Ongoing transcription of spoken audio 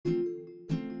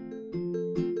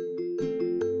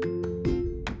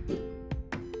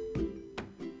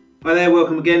Hi there,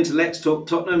 welcome again to Let's Talk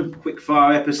Tottenham. Quick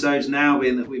fire episodes now,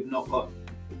 being that we've not got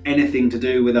anything to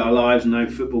do with our lives, no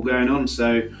football going on.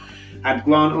 So, had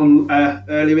Grant on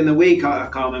earlier in the week. I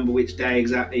can't remember which day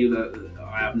exactly.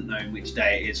 I haven't known which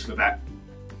day it is for about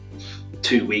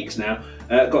 2 weeks now.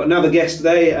 Got another guest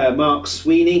today, Mark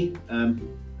Sweeney,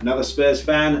 another Spurs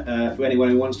fan. For anyone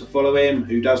who wants to follow him,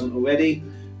 who doesn't already,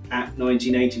 at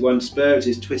 1981 Spurs,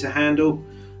 his Twitter handle.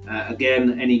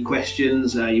 Again, any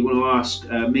questions you want to ask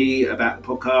me about the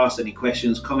podcast, any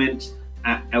questions, comments,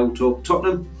 at LTalk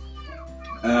Tottenham.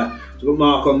 So we've got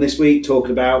Mark on this week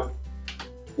talking about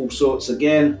all sorts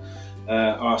again.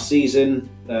 Our season,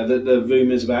 the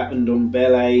rumours about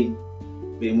Ndombele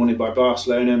being wanted by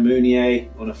Barcelona, Meunier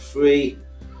on a free,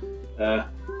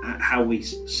 how he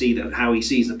sees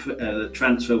the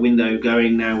transfer window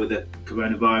going now with the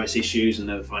coronavirus issues and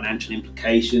the financial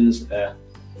implications.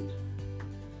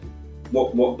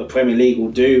 What the Premier League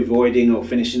will do, voiding or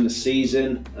finishing the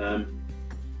season,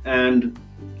 and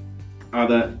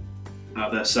other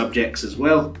subjects as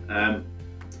well.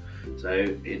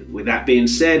 With that being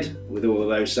said, with all of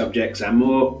those subjects and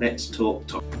more, let's talk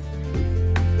Tottenham.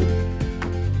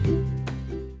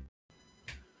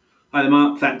 Hi there,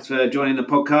 Mark. Thanks for joining the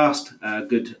podcast.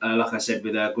 Good, like I said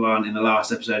with Grant in the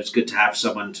last episode, it's good to have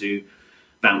someone to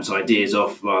bounce ideas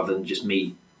off rather than just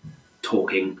me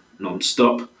talking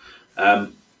non-stop.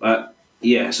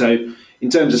 So in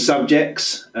terms of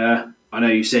subjects, I know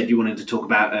you said you wanted to talk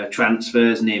about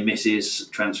transfers, near misses,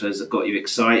 transfers that got you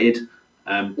excited.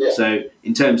 So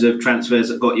in terms of transfers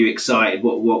that got you excited,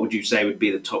 what would you say would be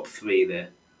the top three there?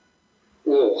 I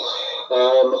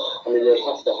mean, you'd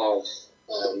have to have,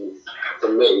 for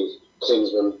me,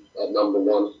 Klinsmann at number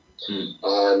one.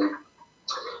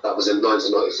 That was in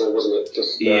 1994, wasn't it?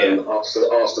 Just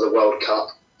after the World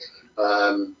Cup.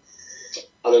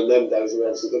 And in them days, we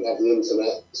obviously didn't have the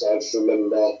internet, so I just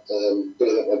remember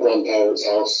being at my grandparents'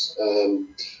 house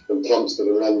in Plumstead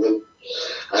in London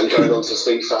and going on to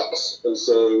CFAX and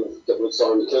seeing that we'd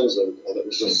signed Klinsmann, and it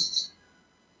was just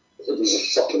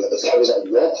shocking at the time. I was like,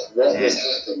 what has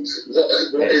happened?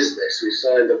 What is this? We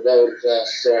signed a world-class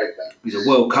striker. He was a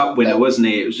World Cup winner, wasn't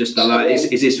he? It was just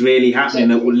is this really happening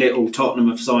that little Tottenham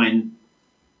have signed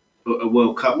a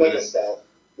World Cup winner? Megastar,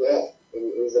 yeah. He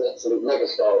was an absolute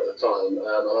megastar at the time, and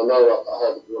I know I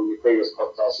heard on your previous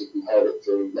podcast you compared it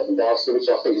to Lewandowski, which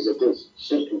I think is a good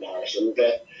sheet comparison,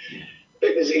 but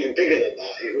it was even bigger than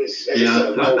that. It was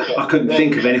I couldn't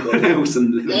think of anyone else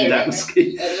than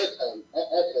Lewandowski. I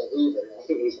can't either. I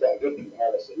think he's quite a good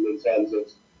comparison in terms of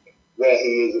where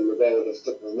he is in the world of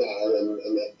football now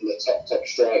and a top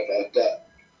striker, but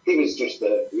he was just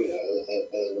an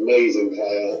amazing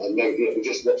player, and we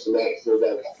just watched the night for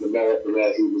World Cup in America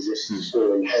where he was just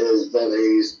scoring headers,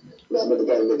 volleys. I remember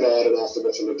going in the garden after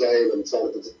watching the game and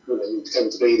trying to, you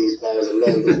pretend to be these players and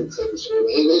learn different things.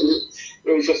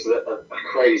 It was just a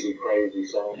crazy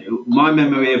sign. My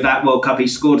memory of that World Cup, he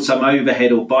scored some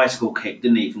overhead or bicycle kick,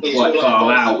 didn't he, from quite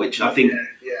far out, which I think...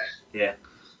 Yeah.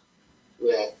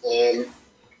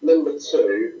 Number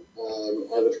two,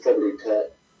 I would probably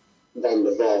put Van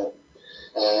der Vaart,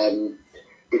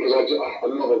 because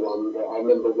another one that I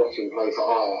remember watching play for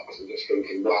Ajax and just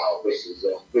thinking, wow, this is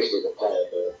a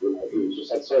player who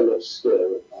just had so much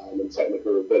skill and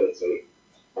technical ability,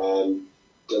 and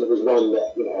it was one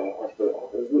that I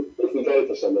thought, if we go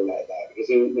for something like that, because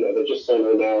they're just saying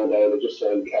Ronaldo, they're just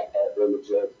saying Kepa,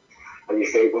 and you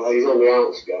think, well, he's on the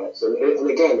outskirts, and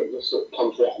again, it just sort of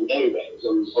comes out of nowhere. It was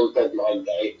on deadline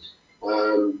day.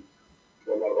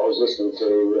 I was listening to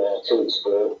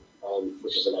TalkSport,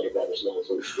 which is another rubbish now,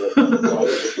 TalkSport.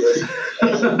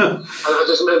 And I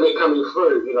just remember it coming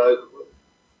through,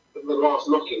 the last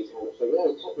knocking kind of thing.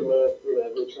 Tottenham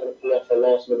we're trying to pull off a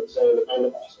last-minute sale of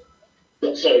Anabas.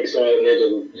 Got so excited,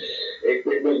 and it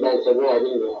went down for a while,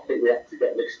 didn't it? I think we had to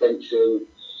get an extension.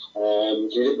 So we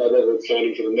didn't know whether we were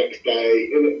signing for the next day.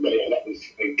 That was,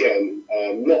 again,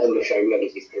 not on the same level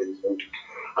as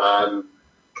Klinsmann.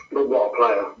 But what a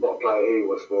player he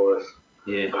was for us.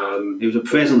 Yeah, it was a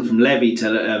present from Levy to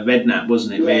Redknapp,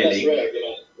 wasn't it, really? That's right,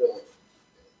 yeah.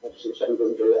 Obviously, Shane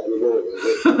doesn't do that anymore.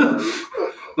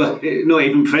 Well, not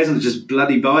even present, just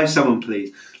bloody buy someone,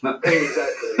 please.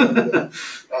 Exactly. I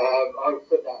would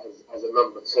put that as a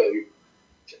number two.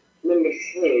 Number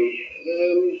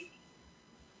three,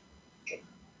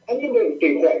 I remember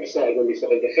being quite excited when we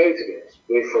signed the Photographs.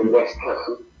 We're from West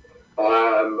Ham.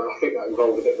 I think that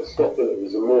involved a bit of a swap, and it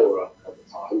was Zamora at the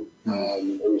time.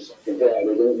 It was something there, and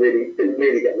I didn't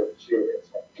really get an opportunity at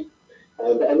the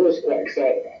time. But I was quite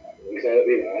excited about that because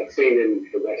I'd seen him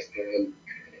for West Ham.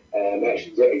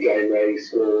 Actually, got a game where he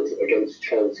scored against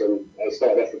Charlton.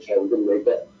 Started off with Charlton, didn't he?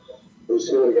 But He was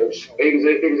scoring against. He was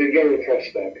a young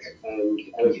prospect, and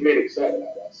I was really excited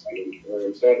about that signing.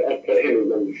 So I'd put him as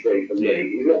number 3 for me. Yeah.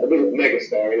 He wasn't a mega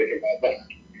star or anything like that.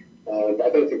 But I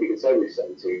don't think we can say we've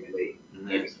sent too many.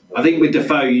 Yeah. I think with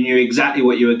Defoe, you knew exactly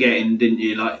what you were getting, didn't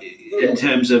you? Like in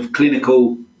terms of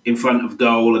clinical in front of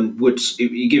goal, and if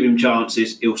you give him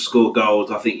chances, he'll score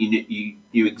goals. I think you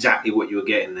knew exactly what you were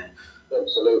getting there.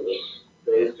 Absolutely.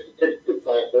 Good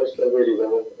player first, done really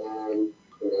well.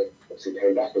 Obviously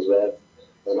came back as well.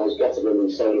 And I was gutted when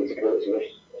he sold him to Portsmouth.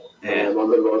 Yeah. I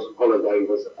remember I was on holiday,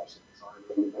 was absolutely time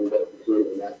and got the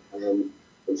community and that.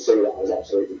 And seeing that, I was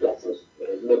absolutely gutted.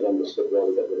 Never understood why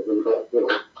we got rid of him, but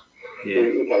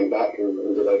he came back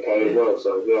and did okay as well.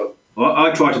 So yeah. Well,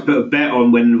 I tried to put a bet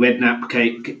on when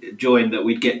Redknapp joined that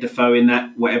we'd get Defoe in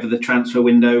that whatever the transfer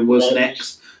window was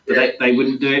next, but they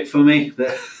wouldn't do it for me.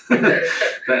 But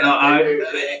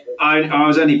I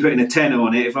was only putting a tenner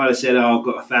on it. If I'd have said, "Oh, I've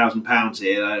got £1,000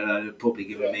 here," I'd have probably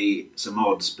given me some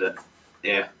odds. But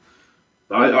yeah,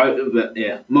 my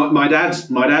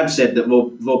dad said that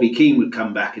Robbie Keane would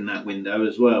come back in that window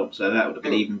as well, so that would have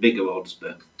been even bigger odds.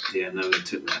 But yeah, no one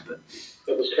took that. But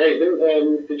that was crazy.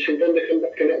 Did Chimbenda come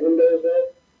back in that window as well?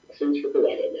 I seem to forget.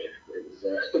 I don't know.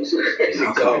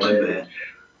 I can't remember.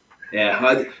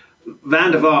 Yeah,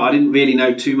 Van der Vaart I didn't really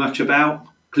know too much about.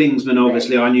 Klinsmann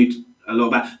obviously I knew a lot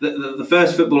about. The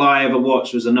first football I ever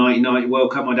watched was the 1990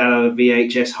 World Cup. My dad had a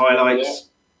VHS highlights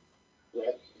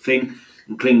thing,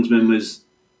 and Klinsmann was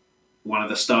one of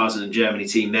the stars in the Germany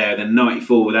team there. Then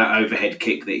 94 with that overhead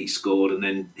kick that he scored, and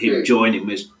then him joining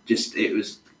was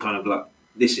kind of like,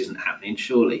 this isn't happening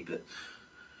surely, but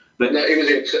no, it was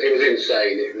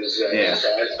insane. It was so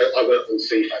I went on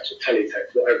CFAX or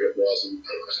Teletext, whatever it was, and I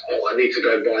was like, I need to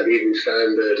go buy the Evening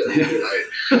Standard, and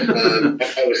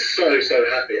I was so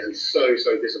happy and so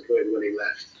disappointed when he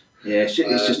left. Yeah, it's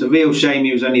just a real shame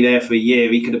he was only there for a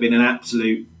year. He could have been an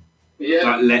absolute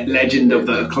legend of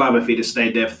the club if he'd have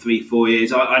stayed there for 3-4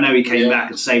 years. I know he came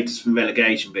back and saved us from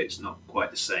relegation, but it's not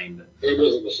quite the same. But it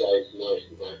wasn't the same, no.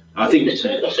 I think after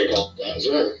that as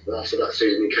well. After that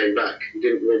season, he came back. He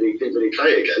didn't really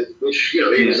play again, which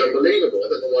he was unbelievable. I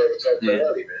don't know why he retired so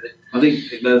early, really. I think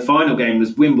the final game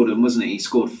was Wimbledon, wasn't it? He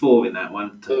scored 4 in that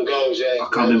one. 4 goals, yeah. I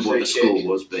can't remember what the score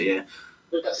was, but yeah.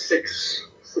 It was about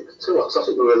 6-2 us. I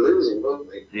think we were losing, weren't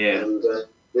we? Yeah. And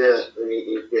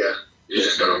he's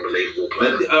just an unbelievable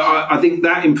player. But I think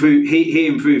that improved. He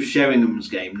improved Sheringham's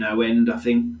game no end. I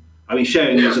mean,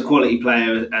 Sheringham was a quality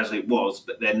player as it was,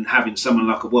 but then having someone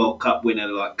like a World Cup winner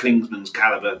like Klinsmann's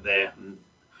calibre there, and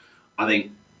I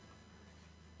think.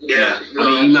 I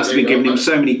mean, he must have been giving him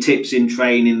so many tips in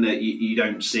training that you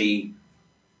don't see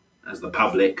as the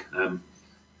public. It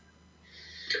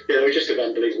was just an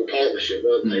unbelievable partnership,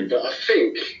 weren't they? But I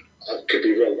think, I could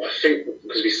be wrong, but I think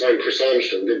because we signed Chris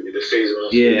Armstrong, didn't we, the season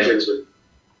after Klinsmann?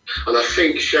 And I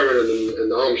think Sheringham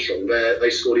and Armstrong, they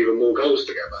scored even more goals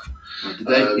together. Oh, did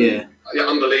they? Yeah,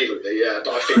 unbelievably, yeah.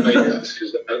 But I think maybe that's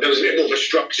because there was a bit more of a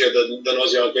structure than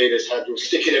Ozzy Ardiles had, with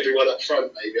sticking everyone up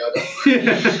front, maybe. I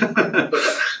don't know.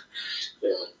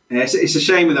 Yeah, it's a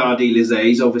shame with Ardiles there.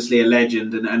 He's obviously a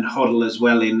legend, and Hoddle as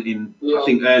well in I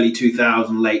think early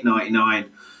 2000, late 99.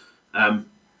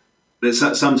 But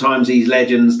sometimes these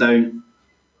legends don't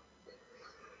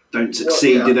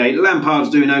succeed, do they? Lampard's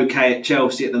doing okay at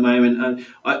Chelsea at the moment, and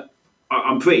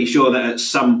I'm pretty sure that at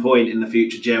some point in the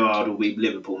future Gerrard will be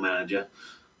Liverpool manager.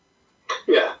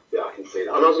 Yeah, I can see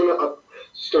that. And I was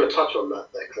just going to touch on that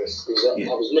there, Chris, because I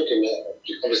was looking at,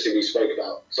 obviously we spoke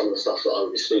about some of the stuff that I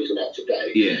will be speaking about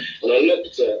today, and I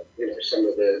looked at some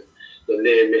of the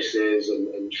near misses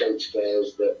and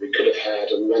transfers that we could have had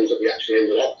and ones that we actually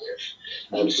ended up with.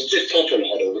 So just touch on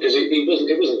Hoddle, because it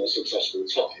wasn't a successful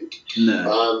time.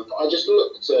 No. I just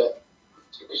looked at,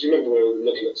 because you remember we were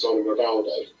looking at signing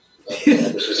Rivaldo.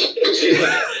 This is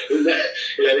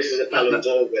a Ballon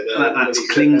d'Or winner. That's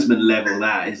Klinsmann level,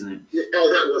 that, isn't it?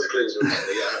 That was Klinsmann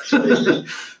level, yeah, absolutely.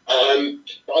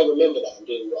 But I remember that and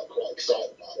being quite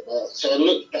excited about it. So I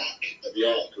looked back at the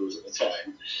articles at the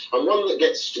time, and one that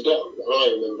gets forgotten, and I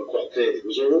remember quite clearly,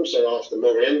 was we were also after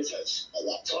Morientes at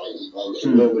that time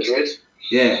from Real Madrid.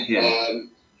 And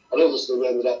obviously we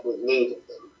ended up with neither of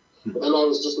them. But then I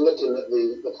was just looking at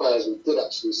the players we did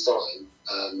actually sign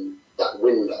that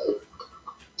window,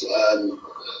 and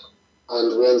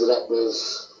we ended up with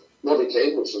Robbie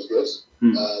Keane, which was good,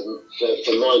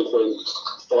 for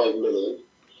 9.5 million.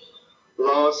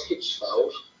 Lars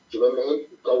Hitchfeld, do you remember him?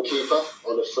 Goalkeeper,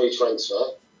 on a free transfer.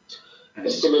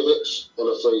 Simovic on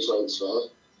a free transfer.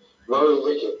 Rowan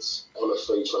Ricketts on a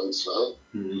free transfer.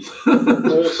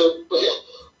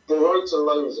 Barota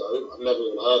Alonso, I've never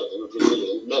even heard of him,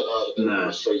 Brazilian, never heard of him No. on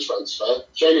a free transfer.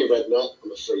 Jamie Redknapp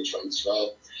on a free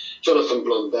transfer. Jonathan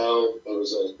Blondell, there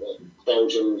was a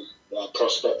Belgian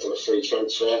prospect on a free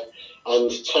transfer. And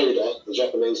Toda, the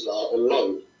Japanese guy, on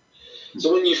loan.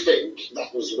 So when you think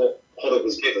that was what Hodder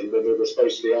was given when we were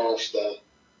supposed to be after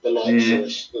the likes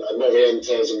of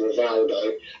Morientes and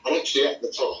Rivaldo, and actually at the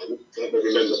time, I don't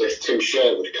remember this, Tim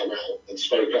Sherwood come out and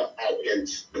spoke out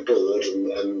against the board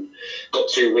and got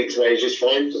 2 weeks' wages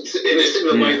fine. In a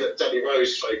similar way that Danny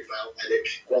Rose spoke about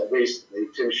Hennick quite recently,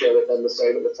 Tim Sherwood done the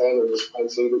same at the time and was paying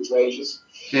 2 weeks' wages.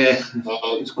 Yeah,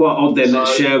 it's quite odd then that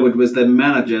Sherwood was the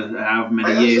manager however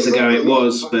many years ago it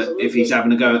was, but if he's having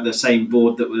to go at the same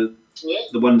board that were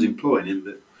the ones employing him.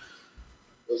 But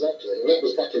exactly, and that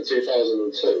was back in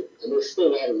 2002, and we're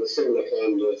still having a similar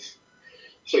kind of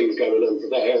things going on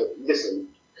today. Listen,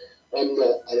 I'm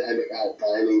not out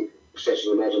by any stretch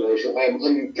of imagination. I'm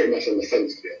pretty much on the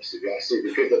fence, to be honest with you. I see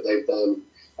the good that they've done,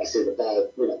 I see the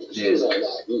bad, things like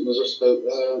that. You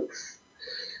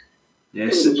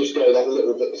just think, just go that a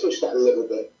little bit, push that a little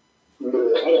bit more.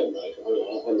 I don't know.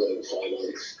 I'm not in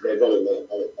finance. They're running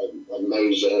a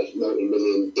major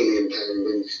multi-million, billion-pound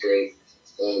industry.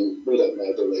 We don't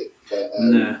know, do we? But,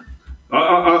 no.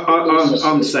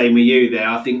 I'm the same with you there.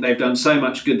 I think they've done so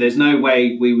much good. There's no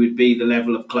way we would be the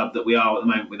level of club that we are at the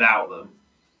moment without them.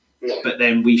 No. But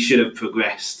then we should have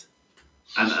progressed.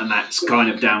 And that's kind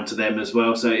of down to them as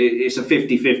well. So it's a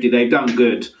 50-50. They've done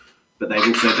good, but they've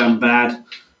also done bad.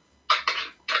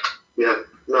 Yeah.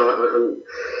 No,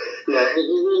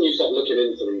 when you start looking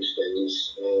into these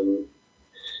things,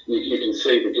 you can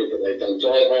see the good that they've done. So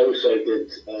I also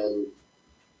did a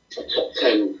top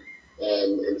 10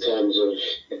 in terms of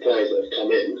the players that have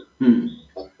come in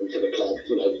into the club,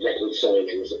 the record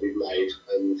signings that we've made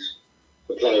and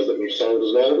the players that we've sold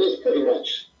as well. It's pretty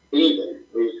much even.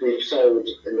 We've sold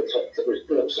in the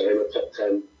top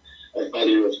 10 a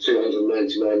value of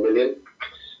 299 million.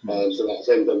 So that's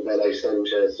Ndombele,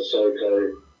 Sanchez,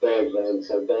 Sissoko, Bergwijn,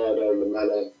 Soldado,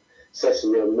 Lamela,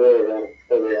 Sessegnon, Moura,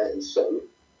 Aurier and Son,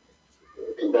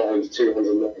 combined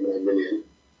 299 million.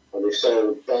 And we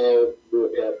sold Bale,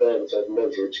 Walker, Berbatov,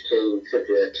 Modric, King,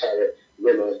 Trippier, Carrick,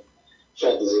 Rimmer,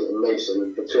 Chadley and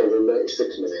Mason for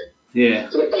 296 million. Yeah.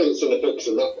 So they're balanced in the books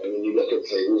in that way when you look at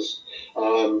things.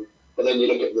 But then you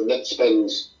look at the net spend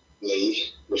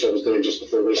league, which I was doing just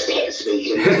before we started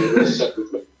speaking.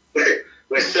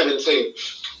 We're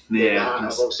 17th. Yeah.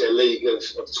 Obviously a league of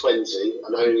 20,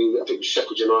 and only I think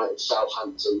Sheffield United,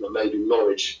 Southampton, and maybe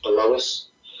Norwich below us.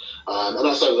 And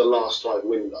that's over the last 5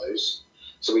 windows.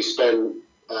 So we spent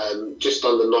just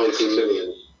under 19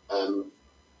 million on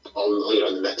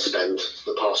the net spend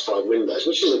for the past 5 windows,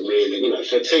 which isn't really,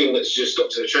 for a team that's just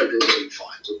got to the Champions League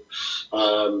final,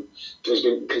 has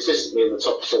been consistently in the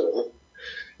top 4.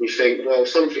 We think, well,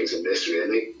 something's in this,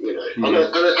 really, And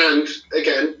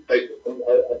again, a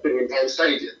 £1 billion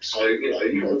stadium, so you've got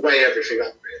to weigh everything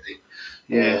up, really.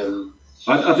 Yeah.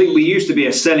 I think we used to be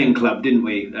a selling club, didn't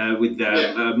we? With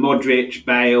Modric,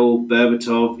 Bale,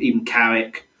 Berbatov, even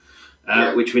Carrick,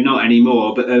 which we're not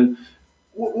anymore. But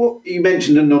what you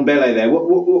mentioned Ndombele there.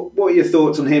 What are your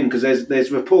thoughts on him? Because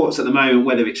there's reports at the moment,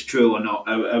 whether it's true or not,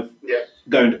 of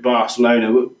going to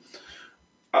Barcelona.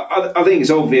 I think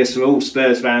it's obvious for all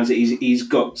Spurs fans that he's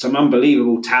got some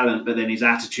unbelievable talent, but then his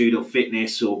attitude or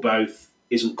fitness or both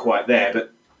isn't quite there.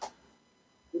 But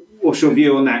what's your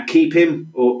view on that? Keep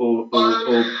him or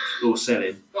sell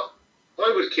him?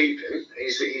 I would keep him.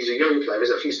 He's a young player. I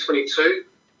think he's 22,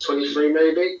 23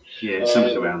 maybe. Yeah,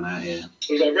 something around that. Yeah.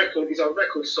 He's our record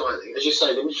signing. As you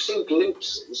say, we've seen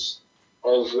glimpses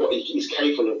of what he's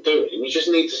capable of doing. We just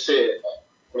need to see it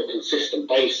on a consistent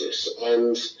basis.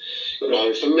 And for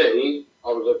me,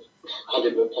 I would have. I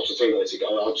didn't want Pochettino to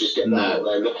go. I'll just get that out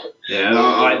there.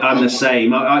 Yeah, I'm the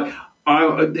same.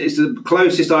 It's the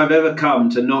closest I've ever come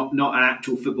to not an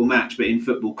actual football match, but in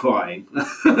football crying.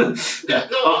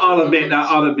 I'll admit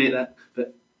that.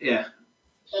 But yeah.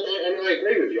 And I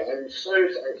agree with you. I'm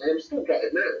still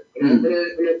gutted now.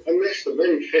 Unless the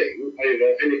one thing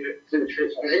over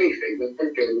anything that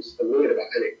I'm annoyed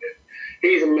about anything,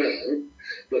 he's a man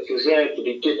that deserved to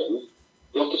be given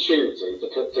the opportunity to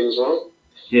put things right.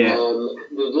 Yeah.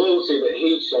 The loyalty that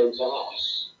he's shown to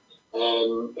us,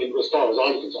 as far as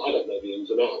I'm concerned, I don't know the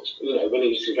ins and outs. But, when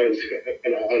he's going to, I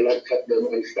love Tottenham,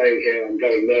 I'm staying here, I'm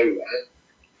going nowhere.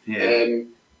 Yeah.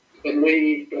 And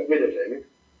we got rid of him.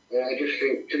 I just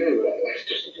think, that's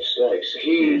just a disgrace.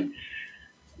 He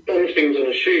done things on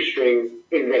a shoestring,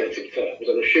 in relative terms,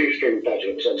 on a shoestring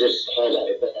budget, which I just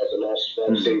highlighted that as the last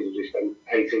 5 seasons we spent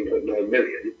 18.9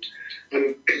 million,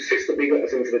 and consistently got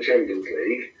us into the Champions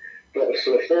League. got us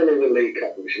to the final of the League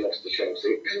Cup, which lost to Chelsea,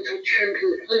 and to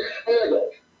Champions League, unheard of.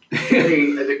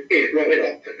 Me, as a kid growing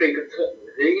up, to think of Tottenham,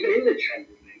 even in the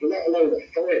Champions League, let alone the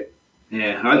final.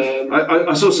 Yeah,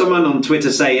 I saw someone on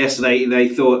Twitter say yesterday they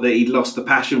thought that he'd lost the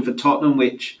passion for Tottenham,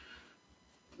 which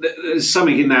there's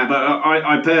something in that, but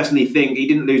I personally think he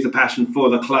didn't lose the passion for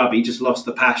the club. He just lost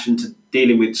the passion to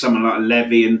dealing with someone like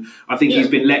Levy, and I think he's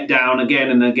been let down again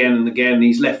and again and again. And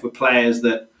he's left with players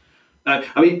that.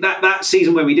 That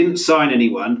season where we didn't sign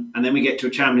anyone, and then we get to a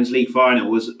Champions League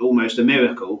final was almost a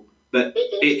miracle. But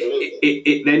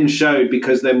it then showed,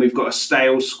 because then we've got a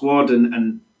stale squad,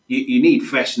 and you need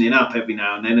freshening up every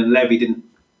now and then, and Levy didn't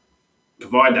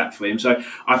provide that for him. So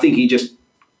I think he just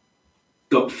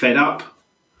got fed up.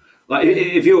 Like,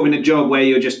 if you're in a job where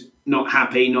you're just not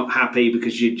happy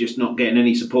because you're just not getting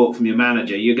any support from your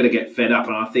manager, you're going to get fed up,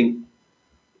 and I think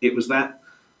it was that.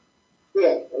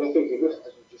 Yeah, and I think it was,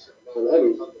 as you just said, he was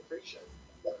underappreciated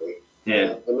that week.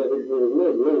 Yeah. And there was no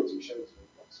loyalty shown to him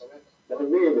whatsoever. But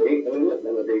really, I mean, look,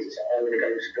 none of these are saying, I'm going to go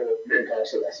and support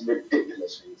Newcastle. That's a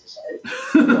ridiculous thing to say.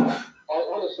 But I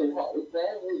honestly hope,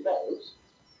 wherever he goes,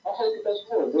 I hope he does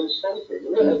well and wins trophies.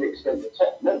 And not at the extent of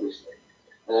Tottenham, obviously.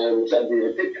 That'd be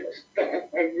ridiculous. But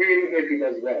I really hope he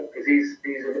does well, because he's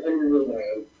an unreal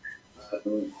man.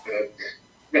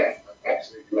 Yeah,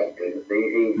 absolutely loved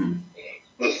him.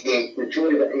 The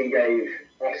joy that he gave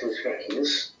us as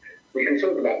fans, we can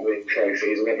talk about winning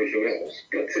trophies and everything else,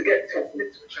 but to get Tottenham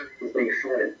into a Champions League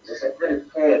final, it's like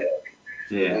unheard of.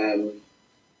 Yeah.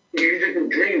 You didn't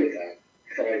dream of that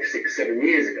 5, 6, 7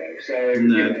 years ago. So,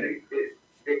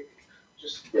 it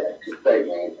just, it's great,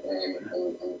 man.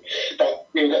 But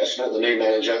we've got to support the new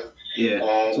manager.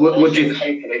 Yeah. So what do you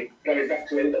hopefully, going back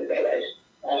to England, I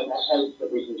hope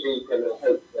that we can keep him, and I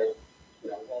hope that,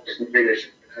 whilst we finish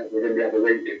within the other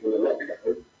week, given the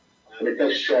lockdown, it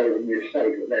does show that you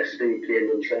hope that they're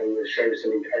speaking and trying to show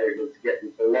some encouragement to get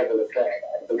them to the level of player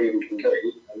that I believe we can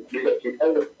do, and we've got to keep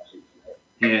hold of it.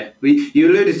 Yeah, you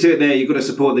alluded to it there. You've got to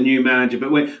support the new manager, but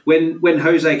when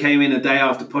Jose came in a day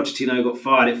after Pochettino got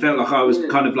fired, it felt like I was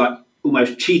kind of like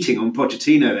almost cheating on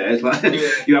Pochettino there. It's like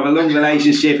you have a long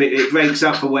relationship, it breaks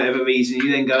up for whatever reason,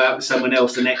 you then go out with someone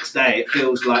else the next day. It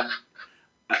feels like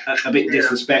a bit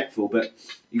disrespectful, but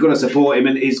you've got to support him,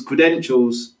 and his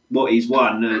credentials, what he's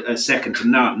won, are second to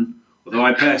none. Although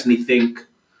I personally think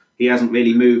he hasn't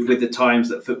really moved with the times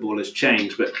that football has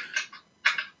changed. But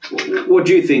what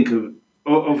do you think of?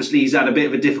 Obviously, he's had a bit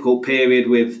of a difficult period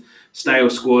with stale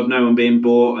squad, no one being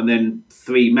bought, and then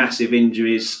 3 massive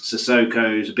injuries.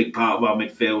 Sissoko's a big part of our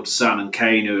midfield, Son and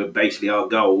Kane, who are basically our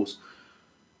goals.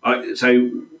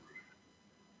 So,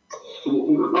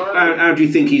 how do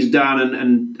you think he's done,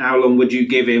 and how long would you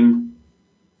give him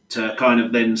to kind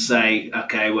of then say,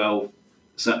 okay, well,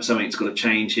 something's got to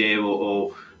change here,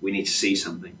 or we need to see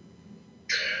something?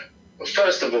 Well,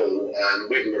 first of all,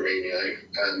 with Mourinho,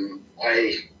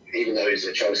 even though he's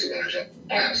a Chelsea manager,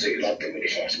 I absolutely loved him when he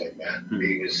first went there.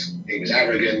 He was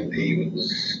arrogant. He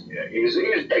was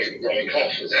basically Brian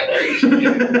Clough, was that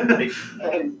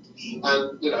and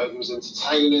he was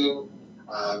entertaining,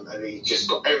 and he just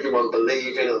got everyone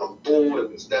believing and on board,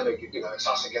 and it's them, it's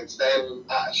us against them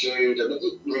attitude, and it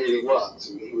really worked.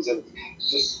 And he was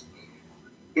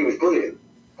brilliant.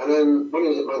 And then when he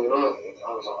was at Man United,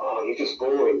 I was like, oh, you're just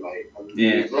boring, mate. And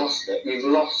you've lost it. You've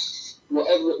lost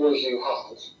whatever it was you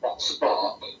had, that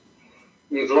spark,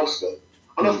 you've lost it.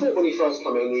 And I thought when he first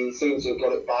came in, he seemed to have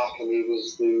got it back, and he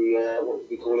was the, what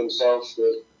did he call himself?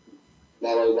 The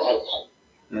narrow right.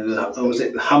 Was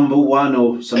it the humble one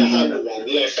or something like that? One.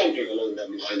 Yeah, something along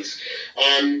those lines.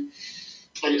 And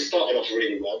it started off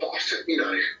really well, but I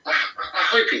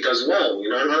hope he does well.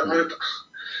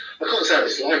 I can't say I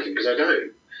dislike him, because I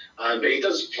don't. But he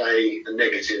does play a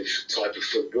negative type of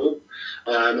football,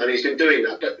 and he's been doing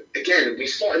that. But again, we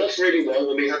started off really well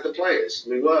when we had the players.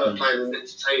 We were playing an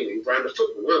entertaining brand of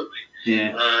football, weren't we?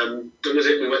 Yeah. Was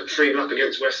it we went 3-0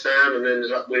 against West Ham and then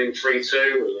ended up winning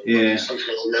 3-2, or something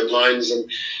along them lines? And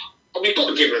we've got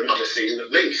to give him another season at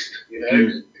least.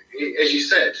 As you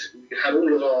said, we had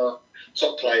all of our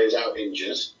top players out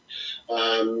injured.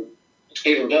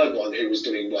 Even Bergwijn, who was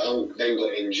doing well, then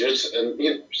got injured,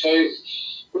 and so.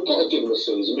 We've got to give him a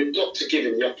season. We've got to give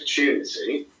him the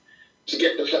opportunity to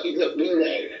get the play. Look, we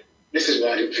know this is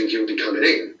why I didn't think he would be coming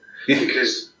in,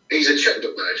 because he's a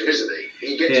checkbook manager, isn't he?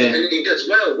 He gets and he does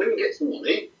well when he gets the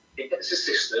money. He gets the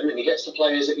system, and he gets the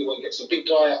players that he wants. He gets a big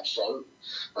guy up front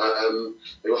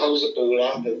who holds the ball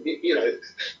up, and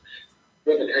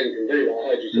whether Kane can do that. I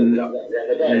heard you talking about that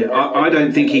the other day. I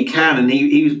don't think he can, and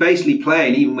he was basically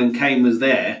playing even when Kane was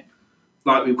there.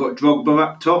 Like, we've got Drogba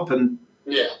up top, and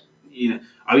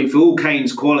for all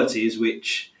Kane's qualities,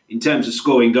 which in terms of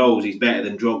scoring goals, he's better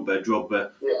than Drogba.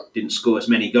 Drogba didn't score as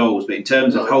many goals, but in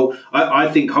terms of I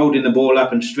think holding the ball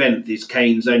up and strength is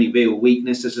Kane's only real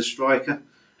weakness as a striker.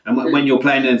 And when you're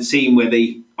playing in a team where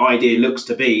the idea looks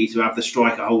to be to have the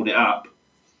striker hold it up.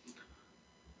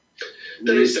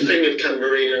 But it's the thing with can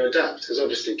Mourinho adapt? Because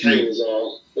obviously Kane was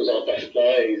our best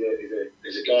player.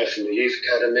 He's a guy from the youth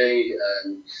academy.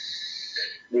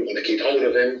 We want to keep hold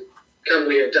of him. Can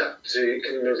Mourinho adapt to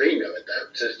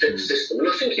fit the system? And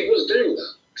I think he was doing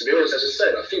that. To be honest, as I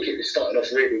said, I think it started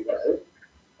off really well.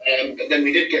 But then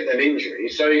we did get them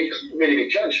injuries, so he couldn't really be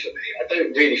judged for me. I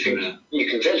don't really think you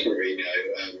can judge Mourinho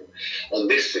on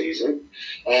this season.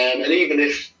 And even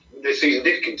if the season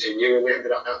did continue and we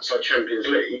ended up outside Champions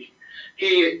League,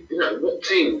 what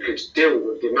team could deal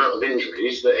with the amount of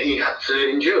injuries that he had to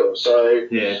endure? So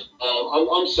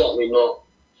I'm certainly not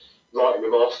writing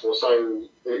him off or saying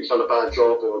that he's done a bad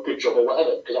job or a good job or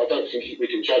whatever, because I don't think we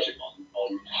can judge him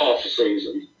on half a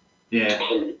season. Yeah.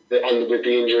 And with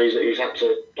the injuries that he's had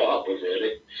to put up with,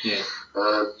 really. Yeah.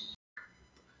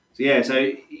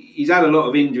 So he's had a lot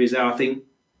of injuries there. I think,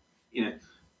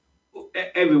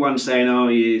 everyone's saying,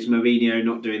 is Mourinho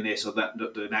not doing this or that,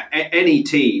 not doing that. Any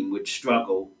team would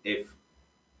struggle if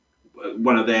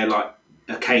one of their, like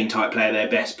a Kane type player, their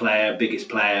best player, biggest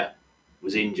player,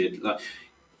 was injured. Like,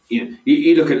 you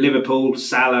look at Liverpool,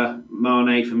 Salah,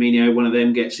 Mane, Firmino, one of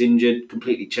them gets injured,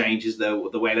 completely changes the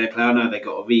way they play. I know they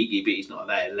got Origi, but he's not at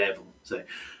that level. So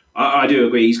I do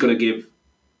agree he's got to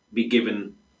be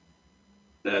given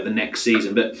the next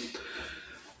season. But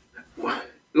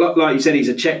like you said, he's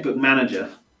a checkbook manager.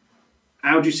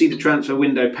 How do you see the transfer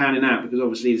window panning out? Because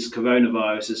obviously this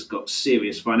coronavirus has got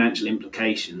serious financial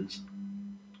implications.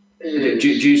 Do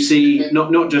you see,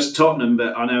 not just Tottenham,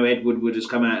 but I know Ed Woodward has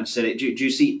come out and said it, do you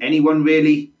see anyone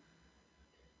really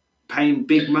paying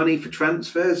big money for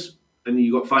transfers? And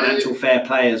you've got financial fair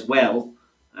play as well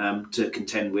to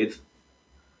contend with.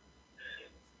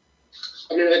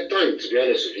 I mean, I don't, to be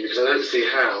honest with you, because I don't see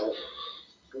how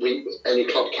any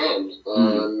club can.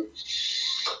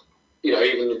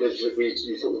 Even with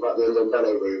you talked about the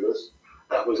Ndombele rumours,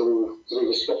 that was all to do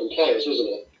with swapping players, wasn't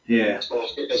it? Yeah. I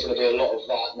think there's going to be a lot of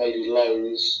that, maybe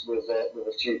loans with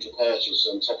a few to purchase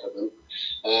on top of them.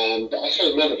 But I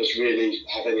think none of us really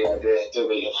have any idea, do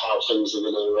we, of how things are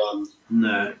going to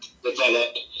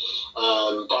develop.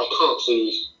 But I can't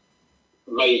see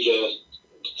major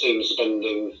teams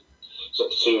spending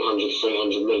sort of 200,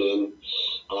 300 million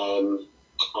on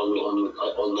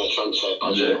their transfer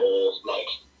budget, or like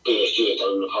PSG have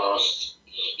done in the past,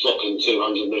 dropping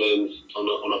 200 million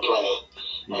on a player.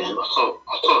 I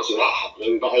can't see that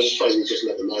happening, but I suppose we just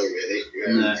never know, really.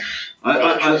 No.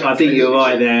 I think you're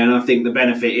right there, and I think the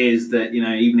benefit is that,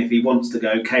 even if he wants to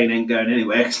go, Kane ain't going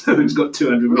anywhere because no one's got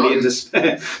 200 million to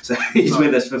spare. So he's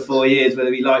with us for 4 years,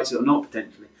 whether he likes it or not,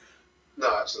 potentially. No,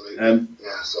 absolutely.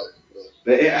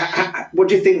 But what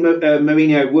do you think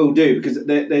Mourinho will do? Because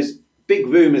there's big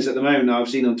rumours at the moment I've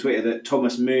seen on Twitter that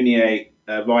Thomas Meunier,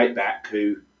 right back,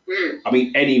 who, I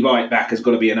mean, any right back has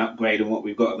got to be an upgrade on what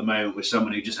we've got at the moment with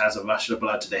someone who just has a rush of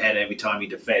blood to the head every time he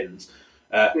defends.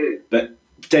 But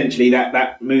potentially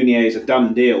that Meunier is a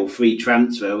done deal, free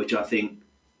transfer, which I think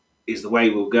is the way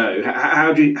we'll go.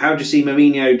 How do you see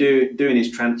Mourinho doing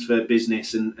his transfer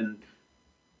business? And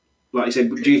like you said,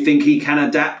 do you think he can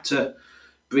adapt to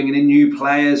bringing in new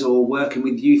players or working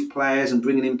with youth players and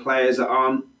bringing in players that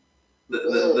aren't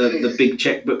the big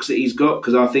checkbooks that he's got?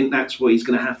 Because I think that's what he's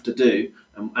going to have to do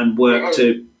and work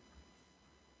to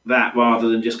that rather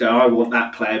than just go, I want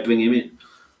that player, bring him in.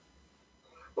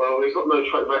 Well, he's got no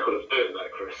track record of doing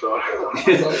that, Chris, so I don't know, to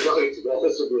be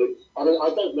honest with you. I mean, I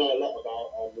don't know a lot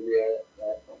about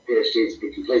PSG, to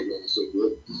be completely honest with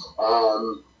you.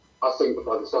 I think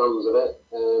by the sounds of it,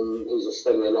 he's a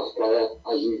steady enough player.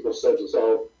 As you've just said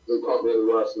yourself, he can't be any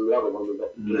worse than the other one we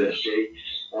got from PSG.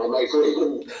 Hopefully he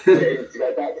can get him to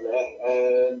go back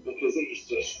there, because he's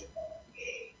just...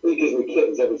 He gives me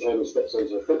kittens every time he steps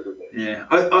onto a football pitch. Yeah,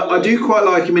 I do quite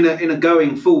like him in a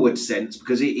going forward sense,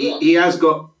 because he has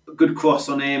got a good cross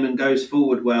on him and goes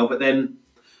forward well, but then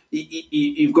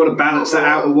you've got to balance that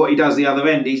out with what he does the other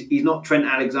end. He's not Trent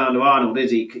Alexander-Arnold,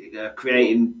 is he?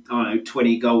 Creating,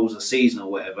 20 goals a season or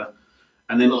whatever.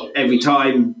 And then every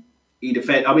time he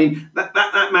defends... I mean,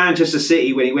 that Manchester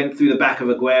City, when he went through the back of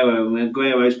Aguero, and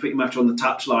Aguero's pretty much on the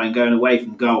touchline going away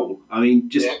from goal. I mean,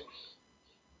 just... Yeah.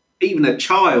 Even a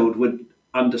child would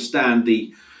understand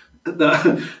the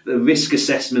risk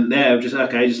assessment there of just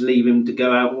leave him to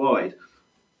go out wide.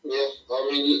 Yeah, I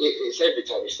mean, it's every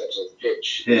time he steps on the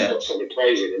pitch, he's got something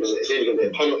crazy in him, isn't it? It's either going to be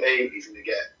a penalty, he's going to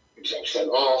get himself sent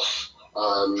off.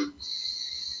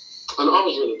 And I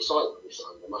was really excited when we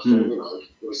signed him. I thought, you know,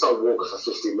 we signed Walker for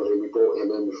 50 million, we brought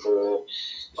him in for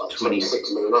like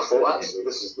 26 million. I thought, actually,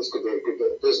 this could be a good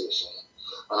bit of business here.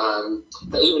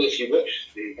 But even if you watch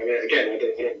I mean, again, I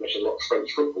don't watch a lot of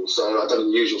French football, so I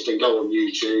don't usually think go on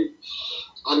YouTube.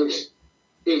 And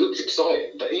he looks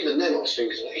exciting, but even then I was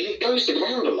thinking, he goes to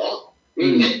ground a lot. All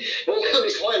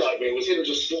his highlight reel was him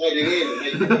just sliding in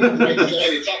and making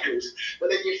sliding tackles. But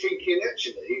then you're thinking,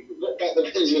 actually, what about the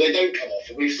ones where they don't come off?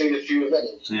 And we've seen a few of them.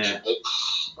 Yeah.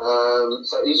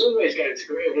 So he's always going to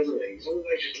ground, isn't he? He's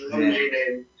always just lumbering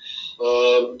in.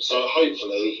 So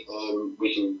hopefully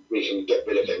we can get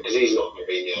rid of him, because he's not a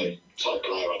Mourinho type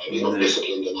player. I know he's not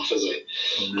disciplined enough, is he?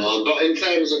 But in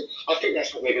terms of, I think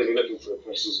that's what we're going to be looking for.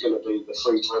 Chris, is going to be the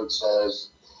free transfers.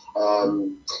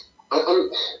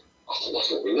 I think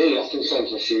that's what we need. I think so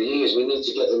for a few years. We need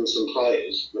to get in some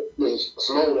players with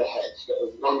some older heads that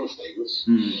have won things,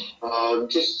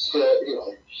 just for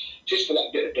that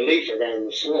bit of belief around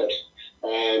the squad.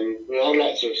 I'd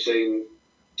like to have seen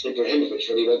Ibrahimovic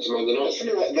when he went to Man United,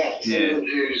 something like that. Someone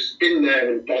who's been there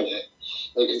and done it,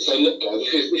 and can say, "Look, guys,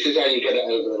 this is how you get it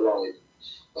over the line."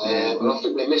 And I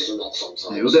think we're missing that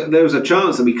sometimes. Yeah, well, there was a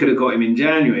chance that we could have got him in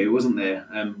January, wasn't there?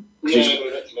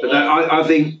 I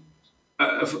think.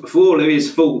 For all of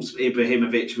his faults,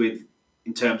 Ibrahimovic,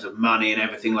 in terms of money and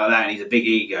everything like that, and he's a big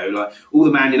ego. Like all the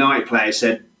Man United players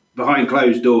said, behind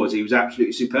closed doors, he was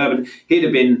absolutely superb. And he'd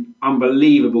have been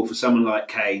unbelievable for someone like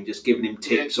Kane, just giving him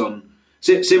tips on,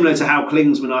 similar to how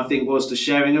Klinsmann I think was to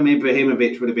Sheringham.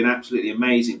 Ibrahimovic would have been absolutely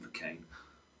amazing for Kane.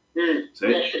 So,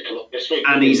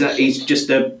 and he's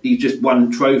just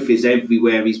won trophies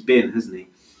everywhere he's been, hasn't he?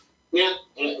 Yeah,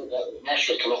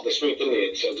 Rashford came up this week, didn't he,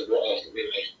 in terms of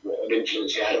what an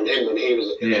influence he had on him when he was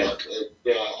at the club.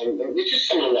 And it's just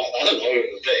someone like that. I don't know who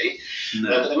it would be.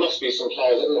 But there must be some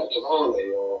players like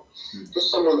Cavani or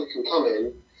just someone that can come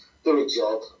in, do a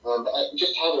job, but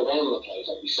just have around the place,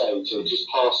 like you say, to just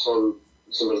pass on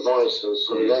some advice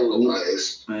for the younger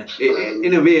players.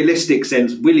 In a realistic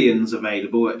sense, Willian's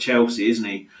available at Chelsea, isn't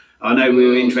he? I know we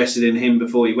were interested in him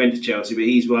before he went to Chelsea, but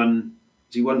he's won.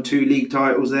 He won 2 league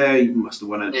titles there. He must have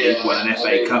won an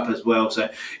FA Cup as well. So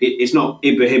it's not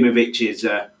Ibrahimovic's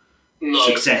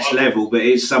success level, but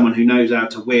it's someone who knows how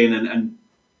to win. And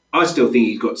I still think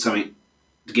he's got something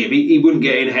to give. He wouldn't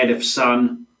get in ahead of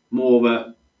Son,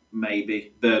 Moura,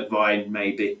 maybe, Bergwijn,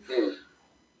 maybe.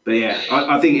 But yeah,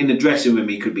 I think in the dressing room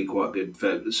he could be quite good,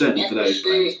 certainly for those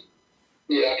players.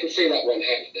 Yeah, I can see that one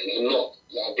happening.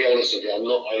 I'll be honest with you, I'm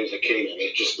not over keen on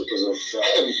it just because of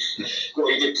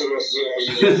what he did to us as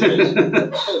you just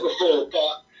said before.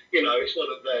 But, it's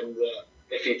one of them that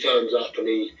if he turns up and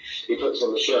he puts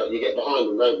on the shirt, you get behind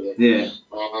him, don't you? Yeah.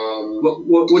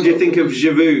 What do you think of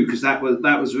Giroud? Because that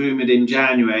was rumoured in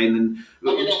January. And then,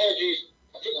 I think I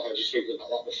heard you speaking about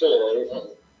that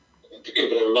before. It could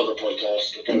have been on another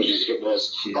podcast. Apologies if it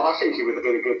was, but I think he would have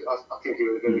been a good. I think he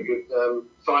would have been a good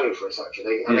signing for us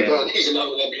actually. And again, he's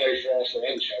another one plays for Arsenal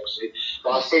and Chelsea. But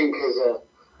I think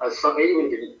as he would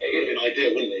have been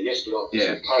ideal, wouldn't he? Yes, he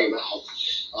came out.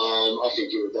 I think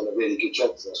he would have done a really good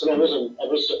job for us. And I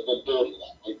was sort of on board with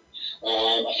that one.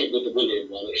 I think with the William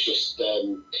one, it's just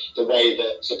the way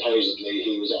that supposedly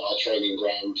he was at our training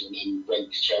ground and then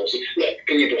went to Chelsea. Look,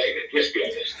 can you blame it? Let's be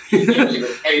honest.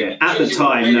 At the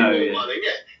time, no.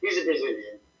 He's a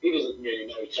Brazilian. He doesn't really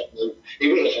know Tottenham.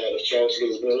 He would have heard of Chelsea.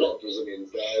 There's been a lot of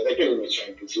Brazilians there. They've been in the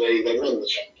Champions League. They won the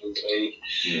Champions League.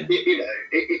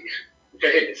 For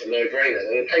him, it's a no-brainer.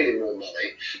 They paid him more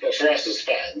money. But for us as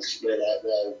fans, we're like,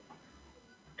 well,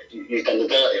 you've done the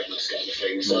dirty on this kind of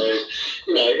thing. So, if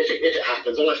it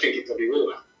happens, and I think it probably will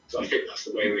happen. So I think that's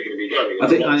the way we're going to be going.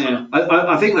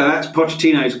 I think that's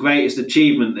Pochettino's greatest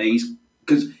achievement.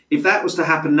 Because if that was to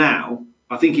happen now,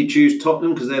 I think he'd choose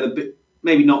Tottenham because they're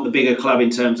maybe not the bigger club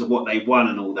in terms of what they've won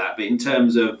and all that, but in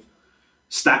terms of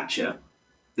stature,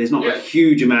 there's not a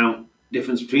huge amount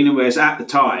difference between them. Whereas at the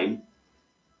time,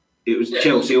 it was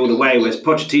Chelsea all the way. Whereas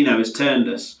Pochettino has turned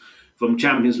us from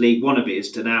Champions League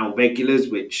wannabes to now regulars,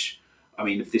 which, I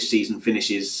mean, if this season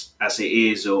finishes as it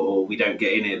is or we don't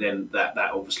get in it, then that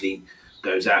obviously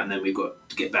goes out and then we've got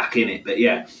to get back in it. But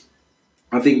yeah,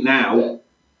 I think now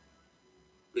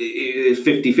it's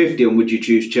 50-50 on would you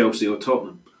choose Chelsea or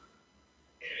Tottenham.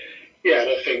 Yeah,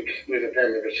 and I think with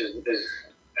Ibrahimovic,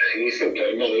 he's still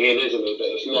getting money in, isn't he? But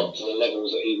it's not to the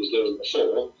levels that he was doing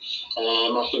before.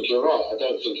 I think you're right. I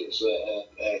don't think it's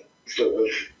a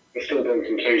foregone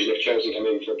conclusion if Chelsea come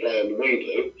in for a player and we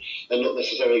do, they're not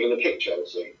necessarily going to pick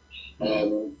Chelsea.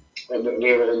 And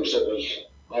we're on sort of,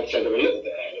 I'd say they're a little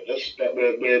bit ahead of us, but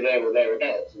we're there or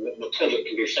thereabouts. And the project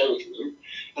can be sold to them.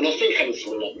 And I think having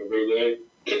someone like Mourinho,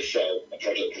 could sell a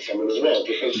project to someone as well,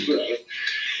 because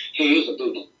he is a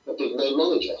big name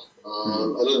manager,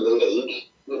 and in the league,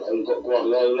 you've got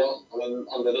Guardiola, and then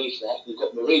underneath that you've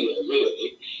got Mourinho,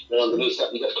 really, and underneath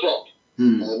that you've got Klopp.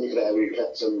 You could argue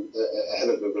Klopp's ahead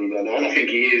of Mourinho now, and I think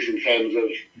he is in terms of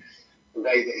the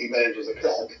way that he manages a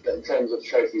club, but in terms of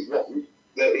trophies won,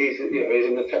 that he's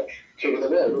in the top 2 in the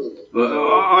world, isn't he?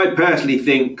 Well, I personally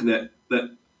think that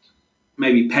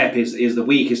maybe Pep is the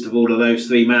weakest of all of those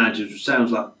 3 managers, which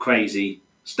sounds like a crazy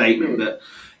statement, but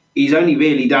he's only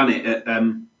really done it at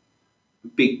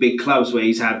big clubs where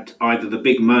he's had either the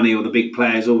big money or the big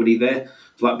players already there.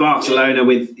 It's like Barcelona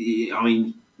with,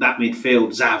 that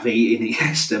midfield, Xavi,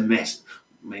 Iniesta, Messi.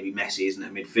 Maybe Messi isn't a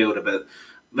midfielder, but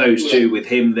those 2 with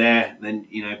him there. Then,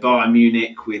 Bayern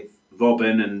Munich with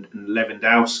Robben and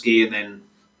Lewandowski, and then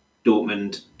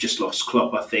Dortmund just lost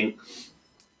Klopp, I think.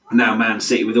 Now Man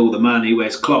City with all the money,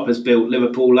 whereas Klopp has built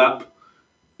Liverpool up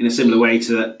in a similar way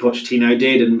to that Pochettino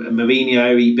did, and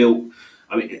Mourinho, he built...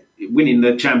 winning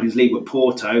the Champions League with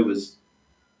Porto was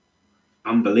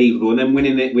unbelievable, and then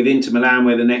winning it with Inter Milan,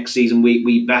 where the next season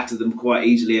we battered them quite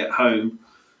easily at home.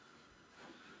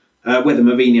 Whether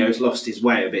Mourinho's lost his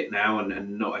way a bit now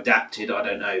and not adapted, I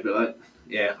don't know, but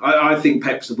I think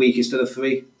Pep's the weakest of the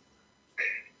 3.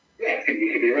 Yeah, I think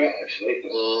you could be right, actually.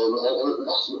 And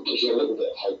that's what gives you a little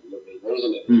bit of hope,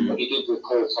 isn't it? What he did with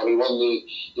Porto, he won the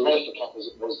UEFA Cup as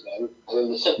it was then, and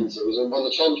in the second season won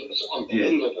the Champions.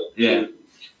 Unbelievable. Yeah.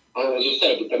 And as you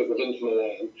said, we've done it with Inter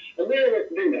Milan. And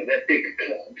they're big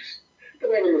clubs, but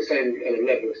they're on the same kind of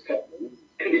level as Tottenham.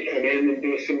 Could he come in and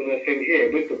do a similar thing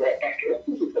here with the right backer? I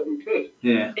think he probably could.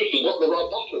 Yeah. If he got the right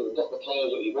backer and got the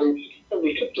players that he wanted, he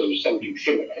probably could do something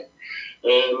similar.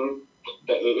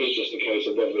 But it is just a case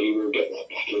of whether he will get that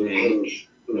backing. And,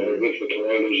 with the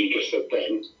coronas you just said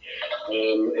then,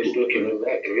 it's looking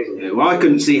unlikely, isn't it? Yeah, well, I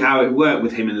couldn't see how it worked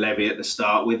with him and Levy at the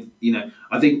start.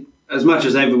 I think as much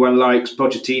as everyone likes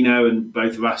Pochettino, and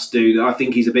both of us do, I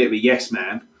think he's a bit of a yes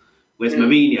man. Whereas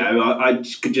Mourinho, I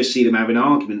could just see them having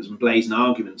arguments and blazing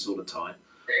arguments all the time.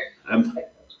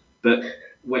 But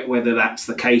whether that's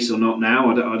the case or not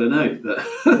now, I don't know. But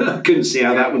I couldn't see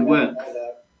how that would work.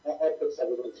 I put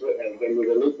something on Twitter when we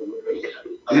were looking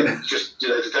at just to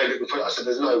David before, I said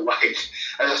there's no way.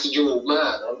 And I said, you're all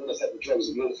mad. I'm going to take the drugs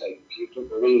that you're taking. You took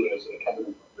Mourinho's and coming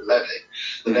in with Levy.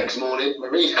 The next morning,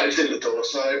 Mourinho's in the door.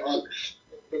 So,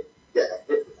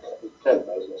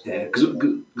 because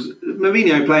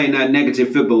Mourinho playing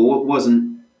negative football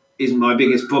isn't my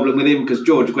biggest problem with him, because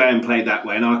George Graham played that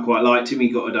way and I quite liked him. He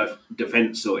got a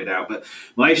defence sorted out. But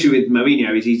my issue with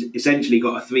Mourinho is he's essentially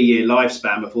got a 3-year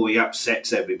lifespan before he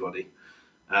upsets everybody,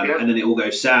 and then it all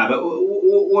goes sour. But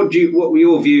what were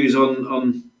your views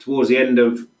on towards the end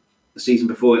of the season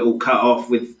before it all cut off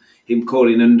with him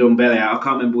calling Ndombele out? I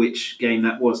can't remember which game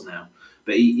that was now,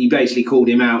 but he basically called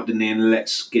him out, didn't he, and let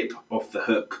Skip off the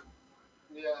hook.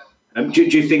 Do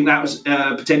you think that was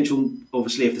a potential,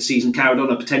 obviously if the season carried on,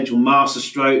 a potential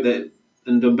masterstroke that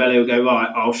Ndombele will go,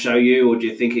 right, I'll show you, or do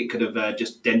you think it could have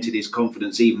just dented his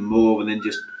confidence even more and then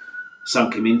just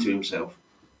sunk him into himself?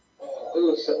 I'm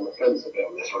going to sit on the fence a bit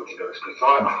on this one, to be honest, because I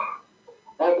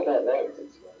quite liked it,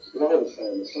 because I was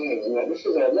saying the same, and like, this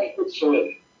is a record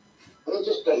swing, and it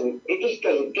just doesn't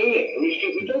do it, and you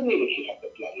think, we don't need to kick up the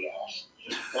bloody arse.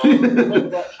 Whether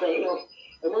that's going on,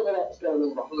 and whether that's going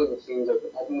on behind the scenes, I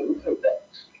don't know, but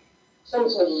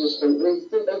sometimes you just think they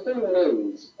do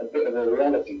need a bit of a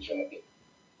reality check.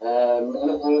 And I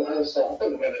don't know whether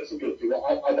it's a good thing. I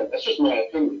don't. That's just my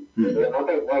opinion. And I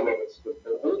don't know whether it's a good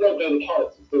thing. And we don't know the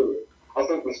characters, do we? I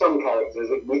think with some characters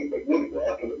it would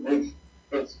work and it would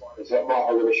inspire. So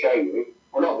I want to show you.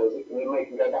 And others, it can make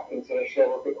them go back into the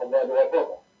show and think, oh, why do I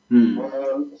bother?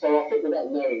 So I think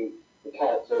without knowing the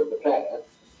character of the player,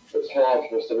 it's hard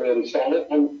for us to really sell it.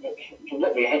 And from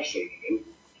what we have seen him,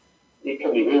 he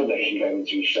probably will make him go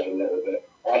into his show a little bit,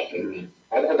 I think.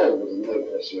 I don't really know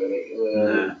this, really.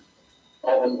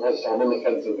 I'm on the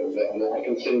fence a little bit, and I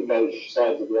can see both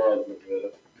sides of the argument,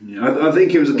 really. Yeah, I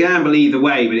think it was a gamble either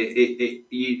way, but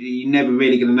you're never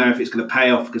really going to know if it's going to pay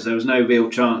off, because there was no real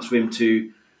chance for him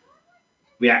to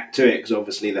react to it, because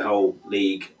obviously the whole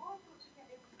league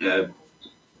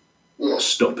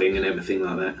stopping and everything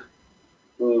like that.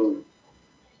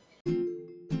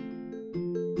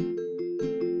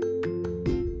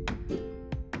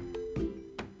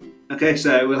 Okay,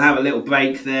 so we'll have a little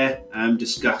break there,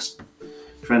 discuss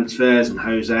transfers and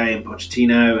Jose and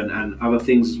Pochettino and other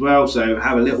things as well. So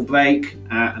have a little break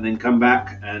and then come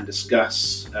back and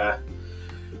discuss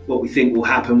what we think will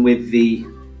happen with the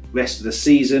rest of the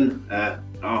season,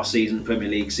 our season, Premier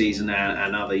League season,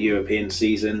 and other European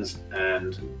seasons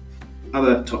and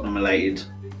other Tottenham related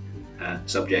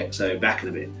subject. So back in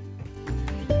a bit.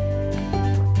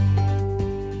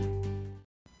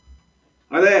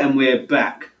 Hi there, and we're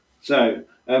back. So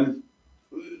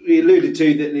we alluded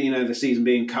to that, the season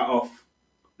being cut off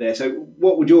there. So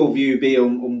what would your view be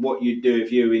on what you'd do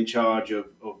if you were in charge of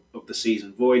the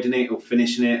season, voiding it or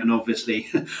finishing it? And obviously,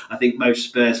 I think most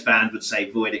Spurs fans would say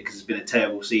void it because it's been a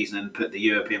terrible season and put the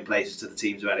European places to the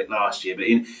teams who had it last year. But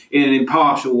in an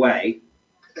impartial way,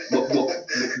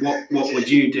 what would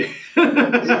you do?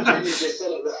 Well,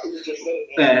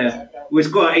 it's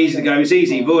quite easy to go. It's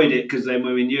easy, void it because then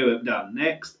we're in Europe. Done.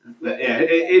 Next, but yeah,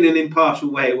 in an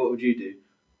impartial way, what would you do?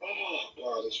 Oh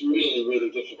God, it's really, really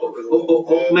difficult.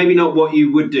 Or maybe not what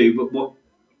you would do, but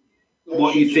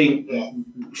what you think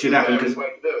should happen. Because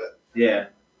yeah,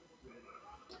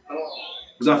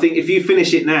 because I think if you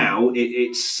finish it now,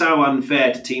 it's so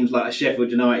unfair to teams like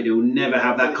Sheffield United who will never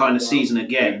have that kind of season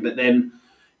again. But then.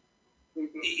 One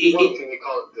thing you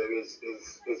can't do is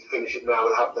finish it now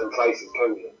and have them places,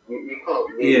 can you? You can't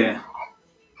really. Yeah.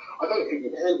 I don't think you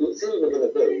can. It's either going to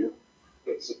be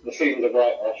the season's a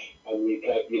write-off and you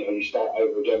start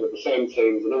over again with the same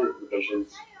teams and all the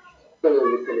divisions, or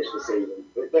you finish the season.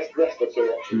 That's the two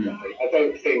options. I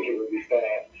don't think it would be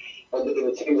fair under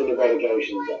the teams in the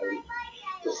relegation zone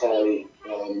to say,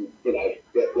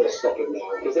 let's stop it now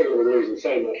because they're going to be losing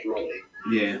so much money.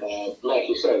 Yeah. Like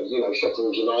you said,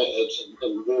 Sheffield United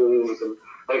and Wolves, and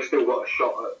they've still got a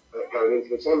shot at going into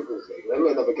the Champions League. They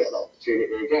may never get that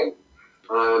opportunity again.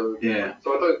 So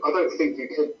I don't think you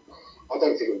could. I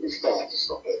don't think it would be fair to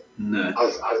stop it. No.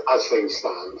 As things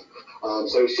stand.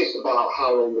 So it's just about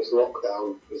how long this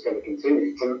lockdown is going to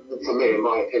continue. For me, in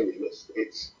my opinion,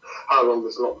 it's how long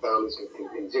this lockdown is going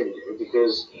to continue.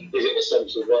 Because is it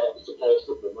essential work to play a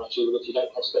football match even if you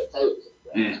don't have spectators?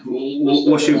 Yeah.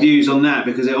 What's your views on that?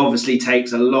 Because it obviously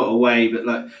takes a lot away,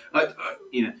 but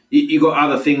you got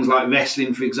other things like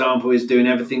wrestling, for example, is doing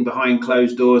everything behind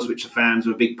closed doors, which the fans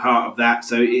are a big part of that.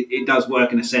 So it does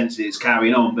work in a sense that it's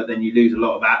carrying on, but then you lose a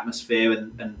lot of atmosphere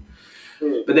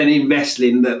but then in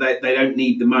wrestling, that they don't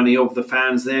need the money of the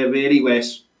fans there really. Where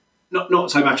it's not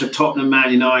so much a Tottenham,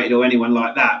 Man United, or anyone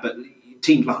like that, but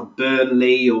teams like a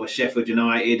Burnley or a Sheffield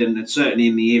United, and certainly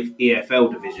in the EFL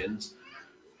divisions.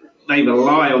 They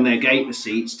rely on their gate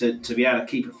receipts to be able to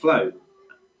keep afloat.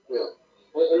 Yeah,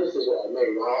 and this is what I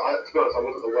mean. To be honest, I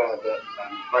wasn't aware that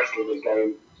wrestling was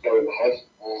going ahead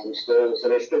still. So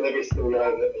there is still a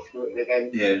sporting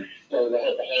event going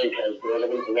ahead behind closed doors. I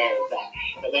wasn't aware of that.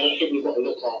 But then I think we've got to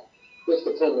look at if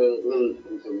the Premier League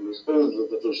continues, all the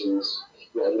divisions,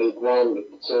 League One,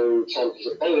 League Two,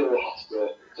 Championship, they all have to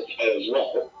play as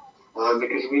well,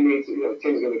 because we need to.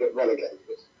 Teams are going to get relegated.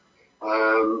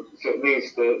 So it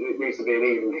needs to be an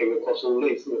even thing across all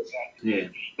leagues, doesn't it? Yeah.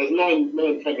 There's nine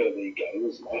Premier League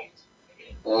games left,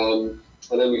 and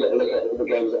then you've got to look at all the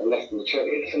games that are left in the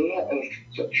Champions. It's a lot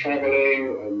of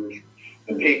travelling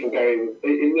and people going,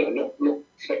 not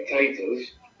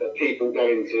spectators, but people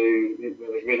going to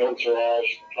with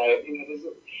entourage, play. There's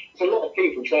a lot of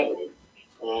people travelling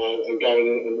and going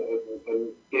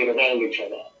and being around each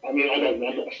other. I mean, I'm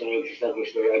not a scientist,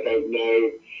 obviously. I don't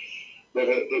know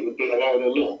whether it would be allowed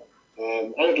or not.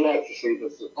 I'd like to see the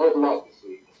season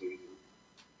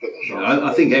finish. Yeah,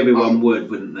 I think everyone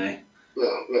wouldn't they?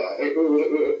 Yeah.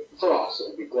 For us, it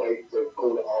would be great to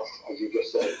call it off, as you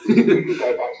just said. We could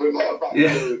go back to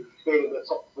being in the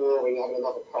top four and having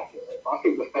another crack at it. But I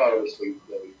think the fairest thing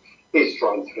to do is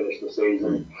trying to finish the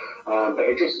season. But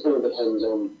it just all depends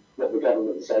on what the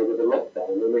government say with the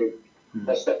lockdown. I mean,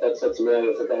 that said to me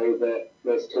earlier today that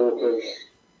there's talk of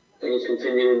things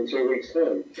continuing in 2 weeks'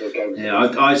 time.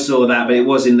 Yeah, I saw that, but it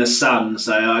was in the Sun,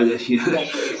 so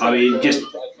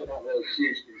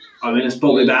it's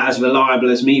probably about as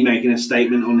reliable as me making a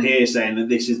statement on here saying that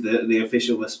this is the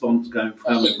official response coming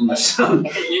from the Sun. I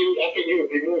think you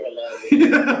would be more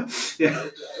reliable. Yeah.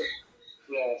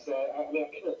 Yeah, so I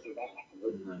cannot see that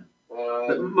happening.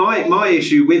 But my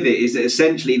issue with it is that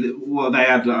essentially they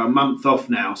had like a month off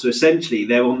now, so essentially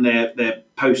they're on their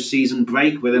post-season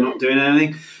break where they're not doing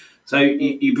anything. So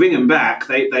you bring them back,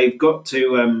 they've got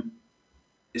to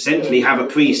essentially have a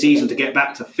pre-season to get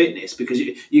back to fitness, because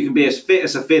you can be as fit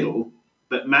as a fiddle,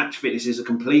 but match fitness is a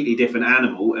completely different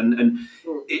animal. And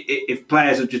if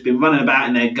players have just been running about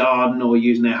in their garden or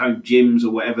using their home gyms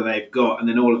or whatever they've got, and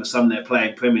then all of a sudden they're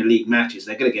playing Premier League matches,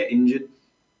 they're going to get injured.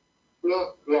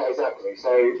 Yeah, exactly.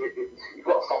 So you've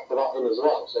got to factor that in as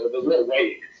well. So there's no way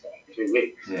you can stay 2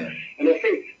 weeks. Yeah. And I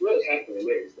think what's happening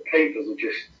is the papers are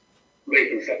just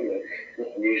making something not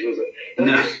unusual, is it? They're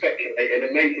just speculating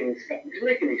and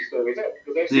making these stories up,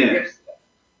 because I've seen yesterday.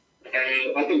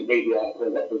 I didn't read the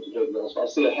article, but I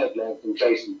see a headline from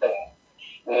Jason Bear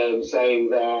saying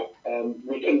that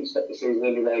we couldn't stop the season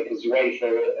anyway because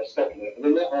UEFA are stopping it. And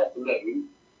then that afternoon,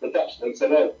 the Dutch league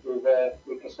said, "Oh,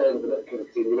 we've postponed the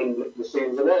continue in the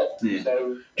season there." Yeah.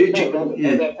 So, Do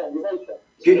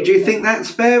you think that's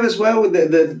fair as well with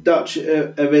the Dutch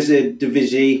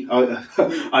Eredivisie?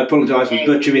 I apologise for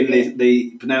butchering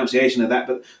the pronunciation of that,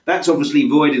 but that's obviously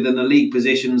voided, and the league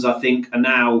positions I think are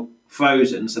now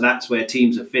frozen. So that's where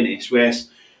teams are finished.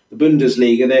 Whereas the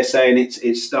Bundesliga, they're saying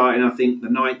it's starting I think the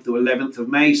 9th or 11th of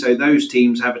May. So those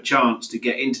teams have a chance to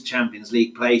get into Champions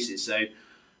League places. So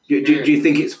do you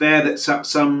think it's fair that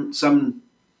some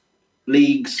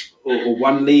leagues or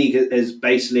one league has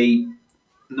basically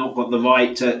not got the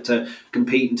right to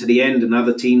compete into the end, and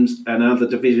other teams and other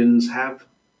divisions have?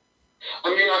 I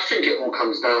mean, I think it all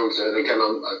comes down to, and again,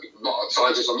 I'm not a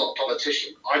scientist, I'm not a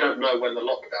politician. I don't know when the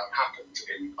lockdown happened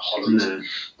in Holland. No. And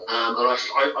I,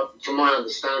 from my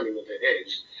understanding of it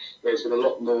is, there's been a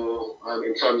lot more,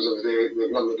 in terms of the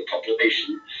number of the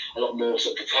population, a lot more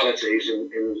sort of fatalities in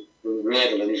the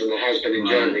Netherlands than there has been in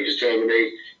Germany, because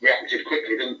Germany reacted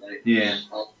quickly, didn't they? Yeah.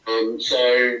 So,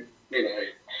 you know,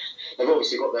 they've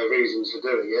obviously got their reasons for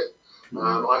doing it.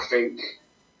 I think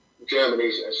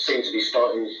Germany seems to be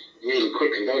starting really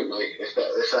quickly, don't they? If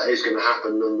that is going to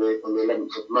happen on the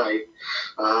 11th of May,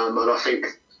 and I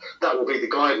think that will be the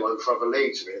guideline for other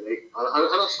leagues, really. And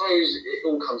I suppose it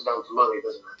all comes down to money,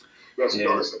 doesn't it? Let's be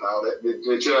honest about it.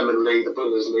 The German league, the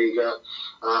Bundesliga,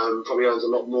 probably earns a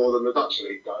lot more than the Dutch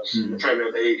league does. The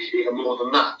Premier League, even more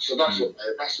than that. So that's what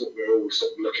we're all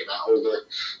sort of looking at. All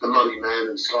the money men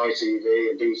and Sky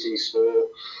TV and BT Sport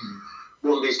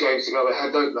want these games to go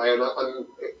ahead, don't they?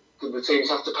 And the teams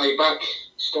have to pay back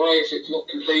Sky if it's not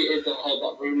completed. They had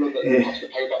that rumour that they have to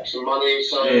pay back some money.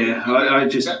 So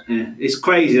it's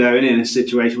crazy though, isn't it? In a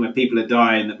situation where people are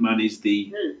dying, that money's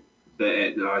the.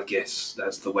 I guess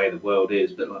that's the way the world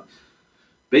is.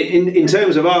 But in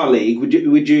terms of our league, would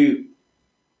you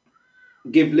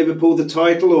give Liverpool the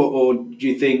title, or do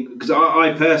you think? Because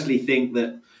I personally think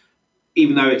that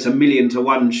even though it's 1,000,000 to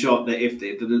 1 shot that if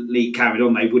the league carried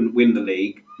on, they wouldn't win the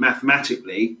league.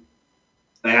 Mathematically,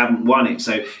 they haven't won it.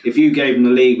 So if you gave them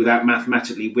the league without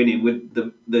mathematically winning,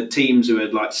 would the teams who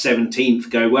are like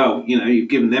 17th go, well, you know, you've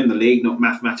given them the league, not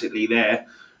mathematically there.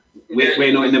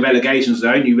 We're not in the relegation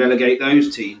zone. You relegate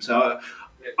those teams. So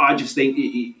I just think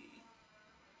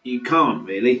you can't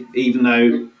really, even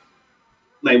though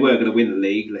they were going to win the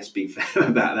league. Let's be fair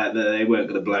about that. That they weren't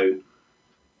going to blow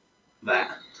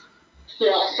that.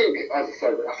 Yeah, I think, as I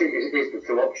said, it's the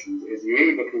two options. Is you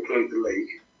either conclude the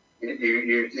league,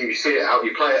 you see it out,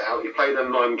 you play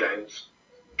them 9 games,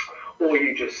 or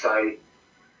you just say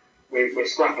we're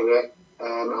scrapping it.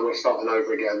 And we're starting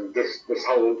over again. This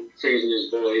whole season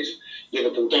is void.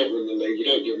 Liverpool don't win the league. You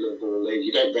don't give Liverpool the league.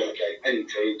 You don't relegate any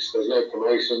teams. There's no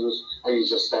promotions, and you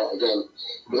just start again.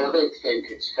 Because I don't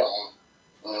think it's fair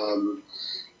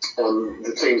on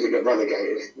the teams that get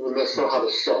relegated when they still have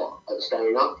a shot at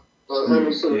staying up. And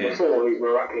we've seen before these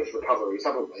miraculous recoveries,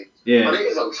 haven't we? Yeah. And it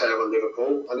is unfair on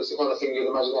Liverpool, and it's the kind of thing you'd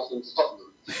imagine happening to Tottenham.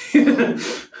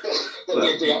 They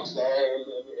get the ups there and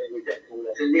we get called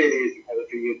off. It really is the kind of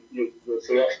thing you'll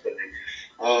see often.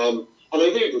 And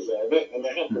they do deserve it, and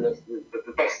they have been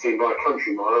the best team by a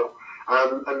country mile,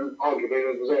 and arguably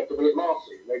they deserve to win it last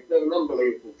season. They're an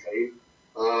unbelievable team.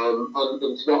 And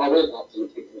I went up to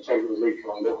the Champions League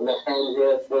final, and their fans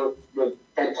were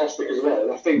fantastic as well.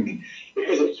 And I think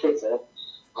because of Twitter,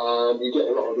 you get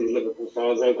a lot of these Liverpool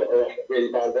fans. They've got a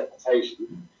really bad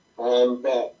reputation,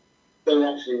 but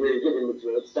they're actually really good in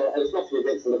Madrid. So it's nothing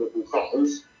against the Liverpool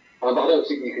fans, but I don't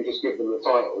think you can just give them the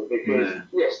title because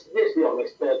yes, let's be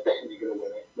honest, they're definitely going to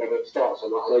win it. Whether it starts or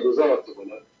not, and they deserve to win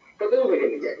it. But they're all going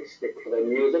to get this stick for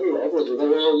them years anyway. Everyone's going to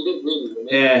go, well, you didn't really win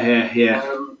it.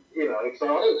 Yeah. You know, so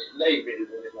I don't think they really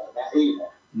win it like that either.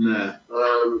 No.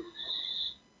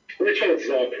 The chances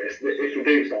are, Chris, that if we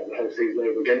do start the whole season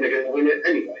over again, they're going to win it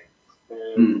anyway.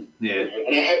 And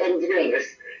to be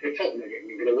honest, if Tottenham are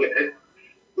going to win it,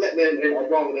 let them.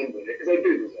 I'd rather them win it because they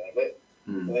do deserve it.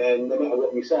 No matter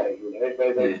what you say, you know,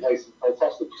 they play some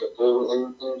fantastic football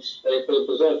and they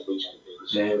deserve to be champions.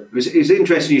 Yeah, it's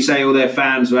interesting you say all their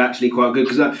fans were actually quite good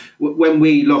because when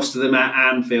we lost to them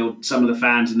at Anfield, some of the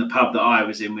fans in the pub that I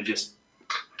was in were just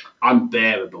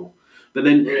unbearable. But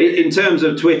then, in terms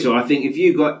of Twitter, I think if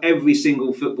you got every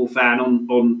single football fan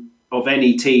of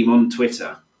any team on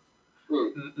Twitter,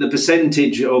 the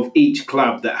percentage of each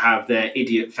club that have their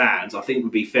idiot fans, I think,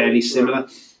 would be fairly similar.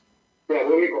 Yeah,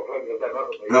 well, we've got plenty of them,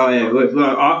 haven't we? Oh, yeah.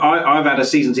 Well, I've had a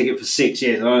season ticket for 6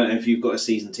 years. I don't know if you've got a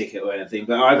season ticket or anything,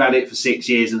 but I've had it for 6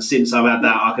 years, and since I've had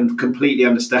that, I can completely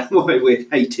understand why we're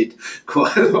hated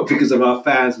quite a lot because of our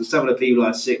fans and some of the people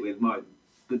I sit with.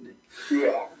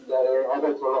 Yeah, no, I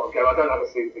go to a lot of games. I don't have a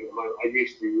season ticket at the moment. I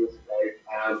used to years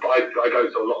ago, but I go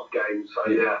to a lot of games.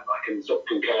 So yeah, I can sort of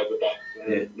concur with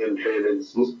that. Them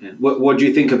feelings. What do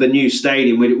you think of the new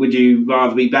stadium? Would you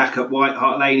rather be back at White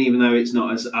Hart Lane, even though it's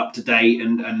not as up to date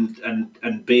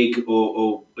and big,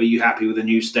 or are you happy with the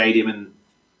new stadium? And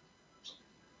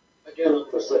again, I'm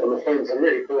the fence. I'm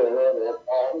really cool earlier.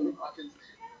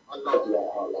 I love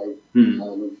White Hart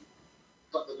Lane.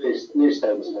 But the new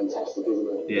stadium is fantastic, isn't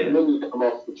it? Yeah. And when you come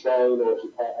off the train, or if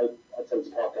you park, I tend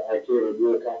to park at IKEA and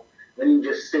walk up, then you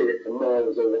just see it from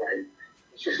miles away.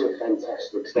 It's just a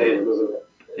fantastic stadium, isn't it?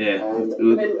 Yeah. And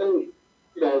you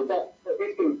know that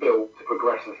it's been built to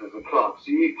progress us as a club,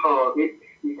 so you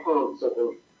can't sort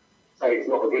of say it's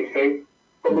not a good thing.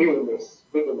 But we all miss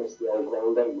the old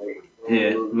ground, don't we?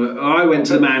 Yeah. I went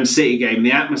to the Man City game.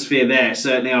 The atmosphere there,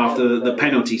 certainly after the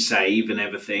penalty save and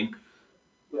everything,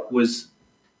 was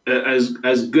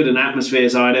as good an atmosphere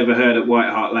as I'd ever heard at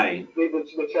White Hart Lane.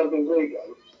 The Champions League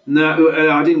game? No,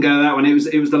 I didn't go to that one. It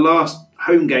was the last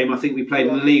home game I think we played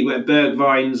in the league, where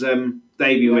Bergwijn's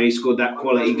debut, where he scored that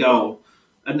quality goal,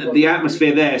 and the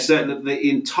atmosphere there, certainly the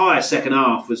entire second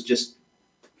half, was just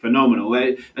phenomenal.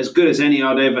 As good as any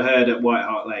I'd ever heard at White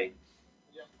Hart Lane.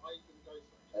 Yeah,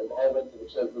 I went to the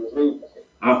Champions League game.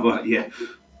 Oh, right, yeah.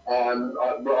 I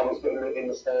was in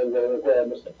the stand there as well,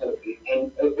 Mr. Penalty,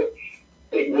 and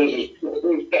it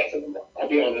was better than that. I'll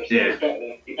be honest. Yeah. It was better than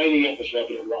that. The only atmosphere I've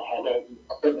been like,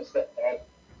 I put my step down.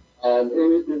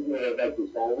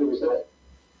 It was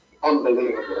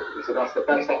unbelievable. He said, that's the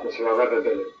best atmosphere I've ever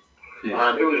been in.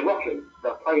 Yeah. It was rocking. The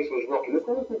place was rocking. If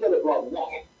we can get it right now,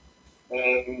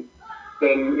 then,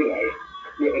 you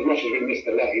know, as much as we miss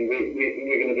the lane, we're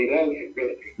going to be learning,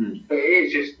 really. But it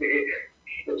is just,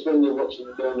 it's when you're watching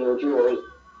the Daniel Joy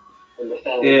and the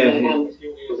fans,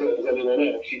 as anyone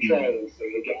else, you try and see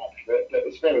and get up for it, but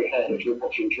it's very hard if you're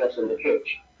watching dress on the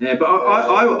pitch. Yeah, but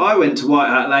I went to White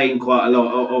Hart Lane quite a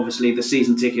lot. Obviously, the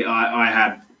season ticket I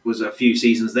had was a few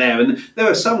seasons there, and there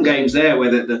were some games there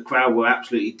where the crowd were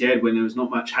absolutely dead when there was not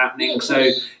much happening.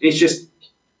 So it's just,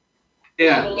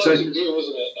 yeah. So wasn't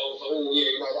it?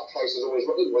 You know, that place was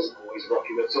it wasn't always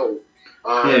rocking at all.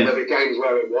 There were games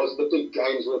where it was. The big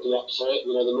games were the upset,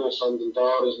 you know, the North London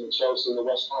Derbies and the Chelsea and the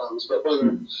West Hams. But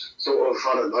when sort of,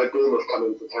 I don't know, Bournemouth come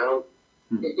into town,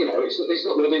 you know, it's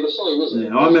not going to be the same, is it?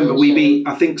 Yeah, I remember we beat,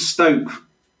 I think, Stoke.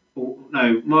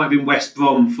 No, might have been West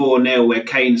Brom 4-0, where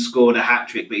Kane scored a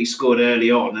hat-trick, but he scored early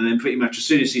on, and then pretty much as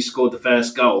soon as he scored the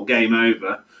first goal, game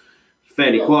over.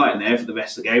 Fairly quiet in there for the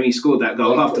rest of the game. He scored that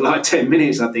goal after like 10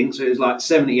 minutes, I think, so it was like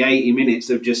 70, 80 minutes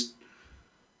of just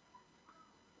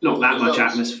not that much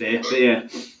atmosphere, but yeah.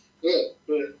 Yeah.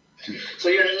 So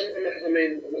yeah, I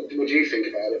mean, what do you think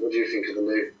about it? What do you think of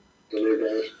the new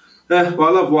ground? Well,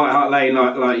 I love White Hart Lane,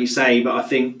 like you say, but I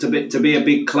think to be a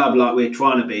big club like we're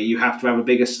trying to be, you have to have a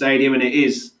bigger stadium, and it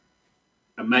is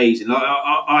amazing.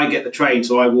 I get the train,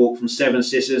 so I walk from Seven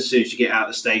Sisters. As soon as you get out of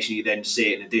the station, you then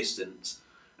see it in the distance.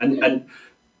 And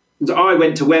I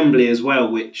went to Wembley as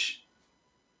well, which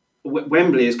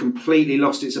Wembley has completely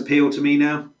lost its appeal to me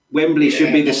now. Wembley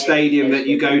should be the stadium that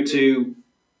you go to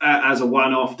as a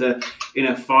one-off in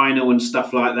a final and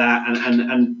stuff like that,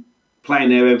 and playing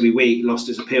there every week lost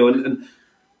its appeal. And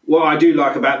what I do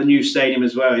like about the new stadium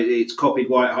as well, it's copied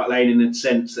White Hart Lane in the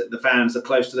sense that the fans are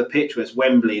close to the pitch, whereas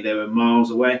Wembley, they were miles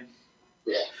away.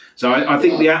 Yeah. So I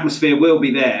think the atmosphere will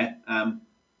be there. And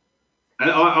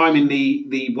I'm in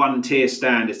the one-tier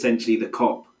stand, essentially the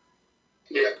Kop.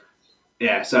 Yeah.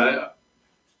 Yeah, so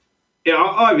yeah,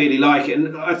 I really like it.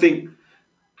 And I think,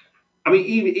 I mean,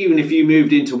 even if you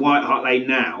moved into White Hart Lane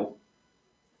now,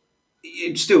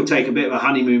 it'd still take a bit of a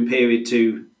honeymoon period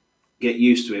to get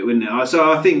used to it, wouldn't it?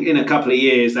 So I think in a couple of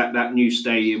years that new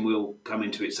stadium will come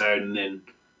into its own, and then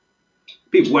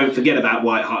people won't forget about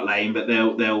White Hart Lane, but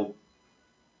they'll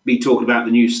be talking about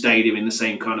the new stadium in the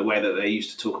same kind of way that they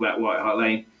used to talk about White Hart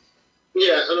Lane.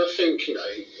 Yeah, and I think, you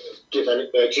know, give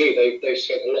Alec their due, they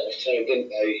spent a lot of time, didn't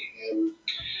they,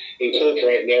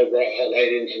 incorporating the old White Hart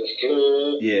Lane into the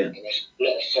floor. Yeah. And they spent a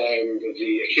lot of time with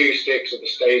the acoustics of the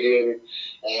stadium.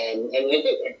 And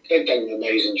they've done an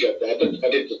amazing job there. I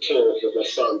did the tour with my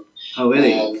son. Oh,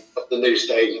 really? Of the new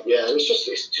stadium, yeah. And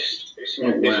it's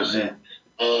magnificent.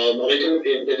 Oh, wow, yeah.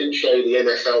 And they didn't show the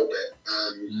NFL bit.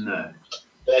 No.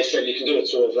 But they said you can do a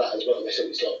tour of that as well. They said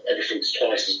it's like everything's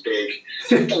twice as big.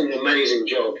 They've done an amazing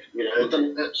job. You know, they've done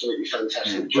an absolutely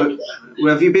fantastic job there.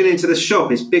 Well, have you been into the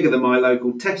shop? It's bigger than my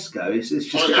local Tesco. It's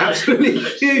just absolutely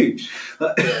huge.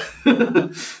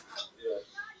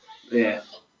 Yeah.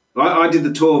 I did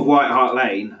the tour of White Hart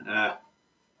Lane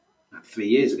 3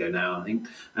 years ago now, I think.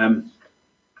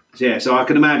 So I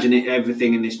can imagine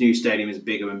everything in this new stadium is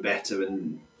bigger and better,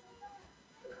 and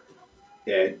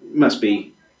it must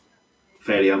be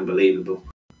fairly unbelievable.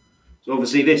 So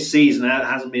obviously this season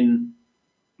hasn't been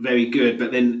very good,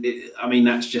 but then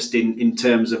that's just in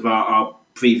terms of our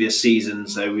previous season.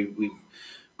 So we've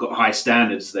got high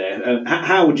standards there.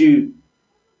 How would you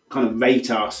kind of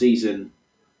rate our season?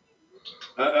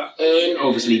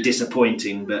 Obviously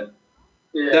disappointing, but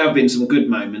there have been some good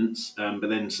moments, but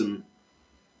then some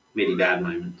really bad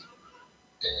moments.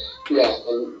 Yeah,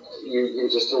 and you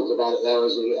just talked about it there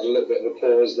as a little bit of a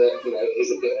pause that, it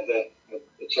is a bit of a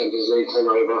Champions League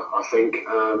hangover, I think.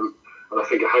 And I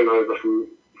think a hangover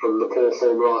from the poor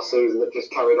form last season that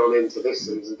just carried on into this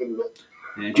season, didn't it?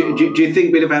 Yeah. Do you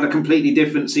think we'd have had a completely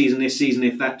different season this season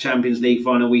if that Champions League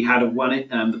final we had have won it?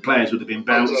 The players would have been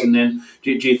bouncing then.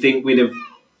 Do you think we'd have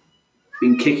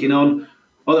been kicking on?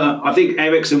 Although I think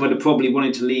Eriksen would have probably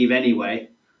wanted to leave anyway.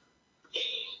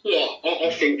 Yeah, I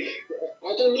think...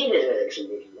 I don't know whether Eriksen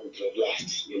would want to have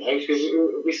left, because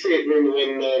we see it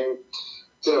when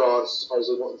Gerrard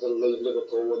supposedly wanted to leave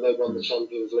Liverpool when they won the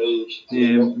Champions League.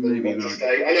 Yeah, maybe right.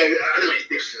 Stay. I know it's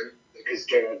different because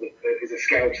Gerrard is a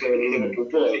scouser and a Liverpool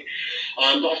boy.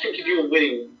 But I think if you were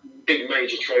winning big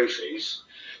major trophies,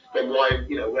 then why would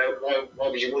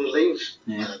you want to leave?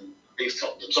 Leave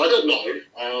Tottenham? So I don't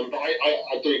know, but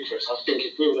I do, Chris. I think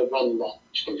if we would have won that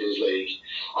Champions League,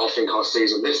 I think our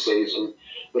season this season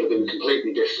would have been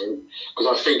completely different,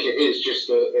 because I think it is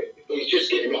just he's just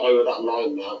getting it over that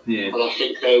line now, and I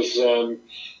think there's a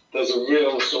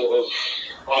real sort of,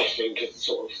 I think it's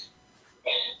sort of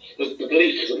the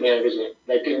belief isn't there, isn't it?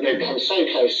 They've become so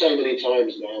close so many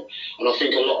times now, and I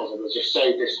think a lot of them are just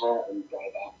so disheartened by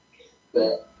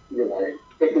that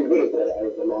if we would have got it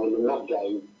over the line in that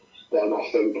game, then I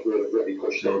think we would have really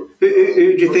pushed on.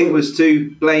 Who do you think was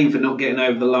to blame for not getting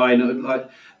over the line? Like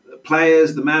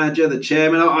players, the manager, the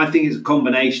chairman? I think it's a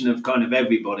combination of kind of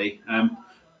everybody.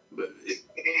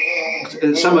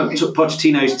 Some of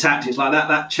Pochettino's tactics, like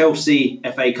that Chelsea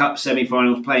FA Cup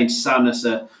semi-finals playing Son as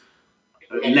a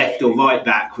left or right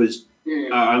back was,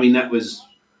 that was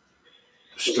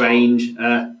strange.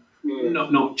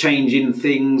 Not changing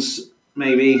things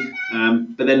maybe,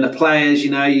 but then the players,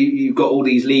 you've got all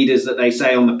these leaders that they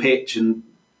say on the pitch and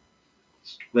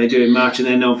they're doing much, and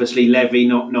then obviously Levy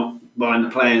not buying the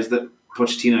players that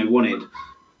Pochettino wanted.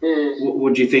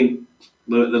 What do you think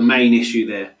the main issue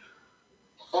there?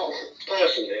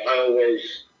 Personally, I always,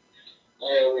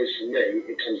 for me,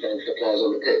 it comes down to the players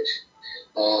on the pitch.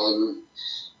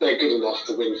 They're good enough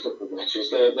to win football matches.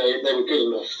 They were good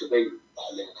enough to beat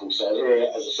Liverpool. So they're,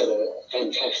 as I said, a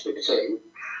fantastic team.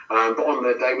 But on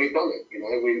their day, we've done it.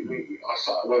 I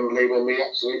sat at Wembley when we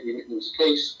absolutely nicked them to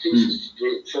pieces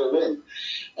for them.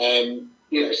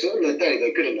 So on their day,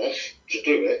 they're good enough to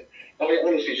do it. I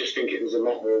honestly just think it was a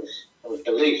matter of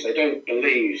belief. They don't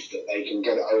believe that they can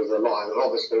get it over the line. And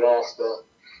obviously, after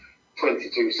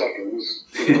 22 seconds,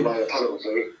 giving away a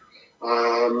penalty,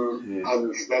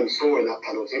 and then scoring that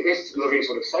penalty. If Lloris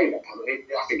would have saved that penalty,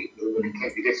 I think it would have been a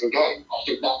completely different game. I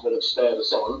think that would have spurred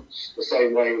us on the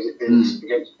same way as it did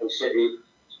against Man City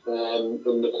in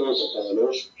the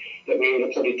quarterfinals. That we would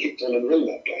have probably kicked on and won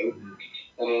that game.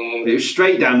 It was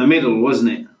straight down the middle,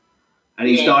 wasn't it? And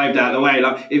he's dived out of the way.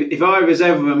 Like if I was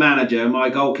ever a manager, my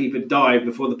goalkeeper dived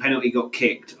before the penalty got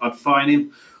kicked, I'd fine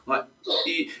him. Like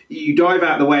you dive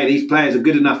out of the way. These players are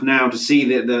good enough now to see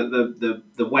that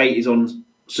the weight is on a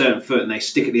certain foot, and they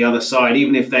stick at the other side.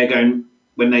 Even if they're going,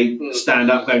 when they stand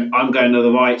up, I'm going to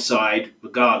the right side,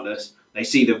 regardless. They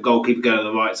see the goalkeeper go to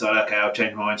the right side. Okay, I'll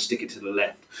change mine, stick it to the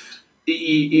left.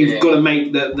 You've got to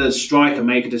make the striker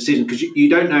make a decision, because you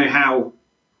don't know how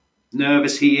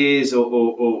nervous he is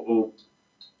or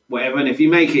whatever. And if you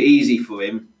make it easy for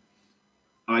him,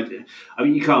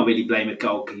 you can't really blame a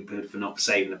goalkeeper for not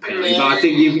saving a penalty. But I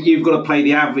think you've got to play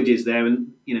the averages there.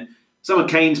 And some of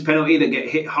Kane's penalty that get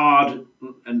hit hard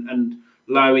and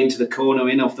low into the corner,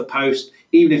 in off the post.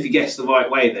 Even if he gets the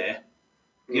right way there,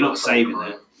 you're not saving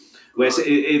that. Whereas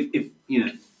if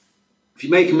you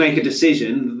make him make a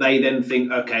decision, they then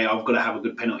think, okay, I've got to have a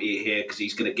good penalty here because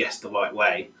he's going to guess the right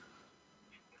way.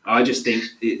 I just think,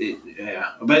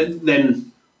 But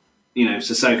then,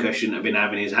 Sissoko shouldn't have been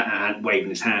having waving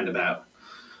his hand about.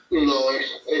 No,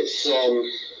 it's to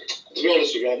be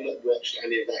honest with you, I've not watched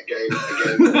any of that game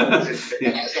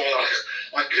again. So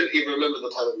I couldn't even remember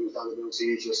the penalty was down the middle,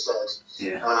 you just said.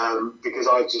 Yeah. Because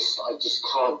I just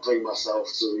can't bring myself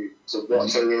to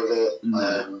watch any of it.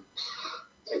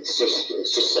 It's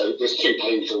too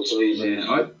painful to even.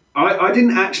 Yeah, I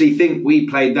didn't actually think we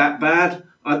played that bad.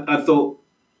 I thought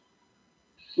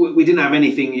we didn't have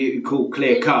anything you call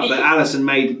clear cut, but Alisson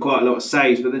made quite a lot of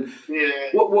saves. But then,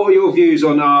 Yeah. what are your views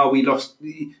on we lost?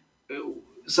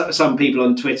 Some people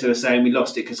on Twitter are saying we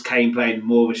lost it because Kane played and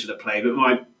Moura should have played. But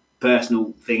my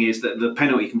personal thing is that the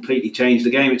penalty completely changed the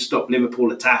game. It stopped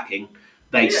Liverpool attacking.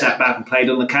 They sat back and played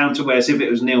on the counter. Whereas if it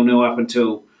was 0-0 up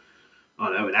until, I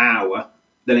don't know, an hour,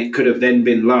 then it could have then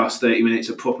been last 30 minutes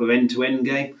a proper end-to-end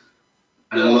game.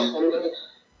 I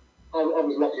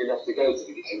was lucky enough to go to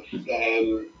the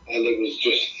game, and it was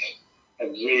just a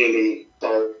really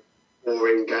dull,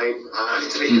 boring game.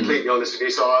 To be completely honest with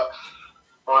you, so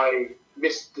I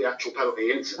missed the actual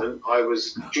penalty incident. I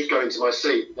was just going to my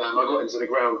seat. I got into the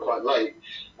ground quite late,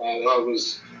 and I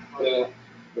was in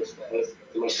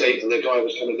my seat, and the guy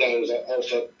was coming down and was like, "Oh,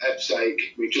 for F's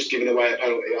sake, we've just given away a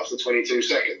penalty after 22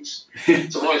 seconds."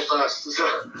 So my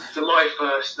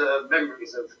first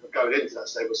memories of going into that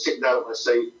stage was sitting down at my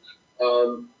seat,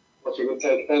 watching him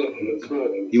take a penalty and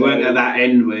scoring. You weren't at that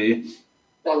end, were you?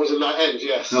 I was at that end,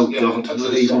 yes. Oh God, that's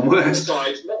even worse.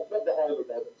 Side, not behind me,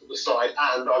 but to the side,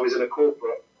 and I was in a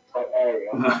corporate type area,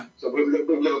 so with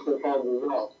Liverpool fans as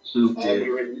well. Oh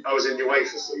dear. I was in UEFA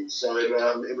seats, so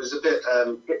it was a bit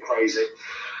crazy.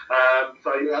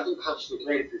 So yeah, I didn't have the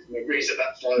greatest memories of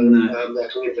that final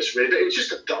Columbus really, but it was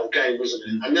just a dull game, wasn't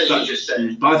it? And as you just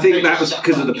said, but I think that was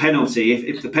because of the penalty.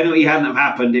 If the penalty hadn't have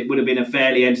happened, it would have been a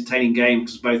fairly entertaining game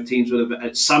because both teams would have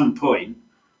at some point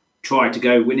tried to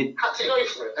go win it. Had to go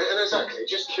for it, and exactly, it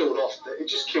just killed off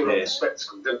the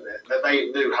spectacle, didn't it? That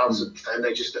they knew how to defend,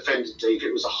 they just defended deep.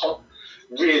 It was a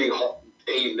really hot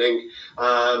evening,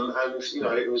 and you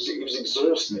know it was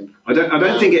exhausting. I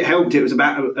don't think it helped. It was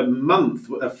about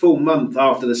a full month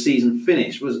after the season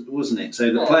finished, wasn't it?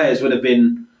 So the players would have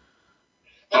been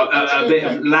a bit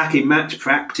of lacking match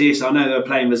practice. I know they were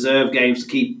playing reserve games to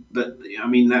keep, but I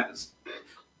mean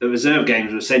the reserve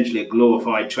games are essentially a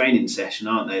glorified training session,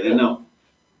 aren't they? They're not.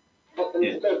 But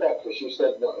to go back, as you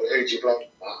said, who do you blame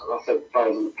for that? And I said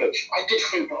players on the pitch. I did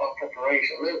think that our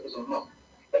preparation, I know it was a month,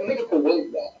 but Liverpool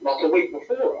went there like a week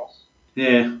before us.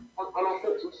 Yeah. And I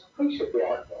thought, we should be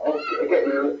out there,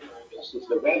 getting adjusted to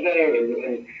the weather,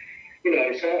 and you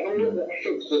know, so I think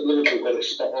that Liverpool got it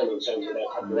spot on in terms of their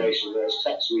preparation, whereas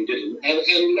perhaps we didn't. And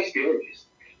let's be honest,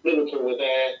 Liverpool were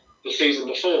there the season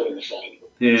before in the final.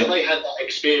 Yeah. So they had that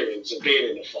experience of being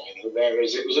in the final,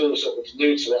 whereas it was all sort of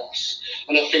new to us.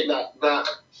 And I think that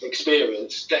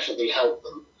experience definitely helped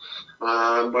them.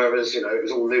 Whereas, you know, it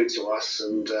was all new to us.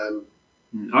 And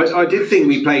I did think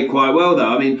we played quite well,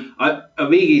 though. I mean,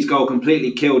 Origi's goal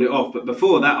completely killed it off. But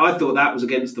before that, I thought that was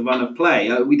against the run of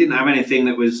play. We didn't have anything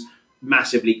that was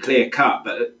massively clear cut,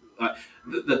 but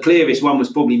the clearest one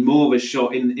was probably Moura's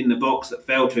shot in the box that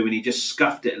fell to him, and he just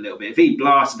scuffed it a little bit. If he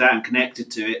blasted out and connected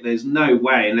to it, there's no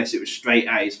way, unless it was straight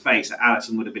at his face, that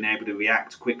Alisson would have been able to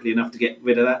react quickly enough to get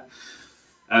rid of that.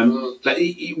 But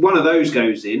one of those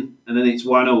goes in, and then it's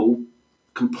 1-1,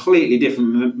 completely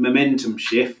different momentum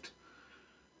shift.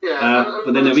 yeah,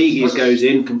 But then Origi's goes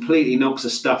in, completely knocks the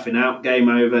stuffing out, game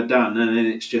over, done, and then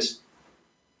it's just...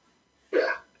 Yeah.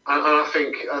 And I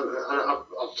think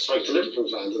I've spoken to Liverpool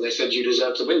fans, and they said you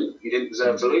deserve to win. You didn't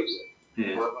deserve to lose it.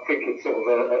 Yeah. I think it's sort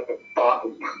of but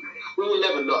we will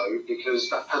never know because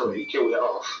that penalty killed it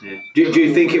off. Yeah. Do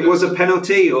you think it was a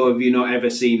penalty, or have you not ever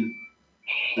seen?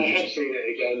 I have seen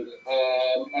it again.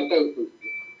 I don't think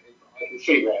I can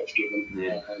see why it's given.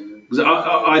 Yeah.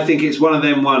 I think it's one of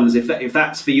them ones. If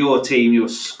that's for your team, you're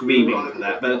screaming for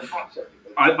that. But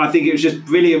I think it was just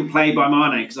brilliant play by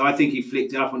Mane, because I think he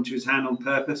flicked it up onto his hand on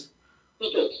purpose.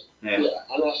 He did. Yeah. And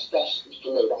that's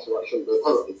for me, that's why it shouldn't be a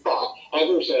penalty. But I've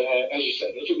also, as you said,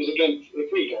 if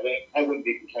we got it, I wouldn't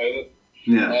be complaining.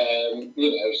 Yeah.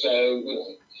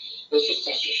 It's just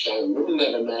such a shame. We'll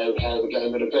never know how the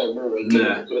game would have gone. They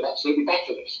could have absolutely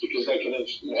battered us because they could have,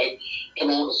 come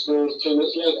out and scored 2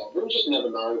 minutes later. We'll just never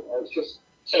know. It's just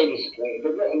so disappointing.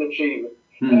 But what an achievement.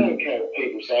 I don't care what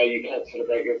people say, you can't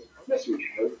celebrate it. Yes, we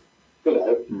can.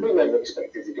 We never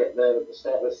expected to get there at the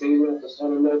start of the season after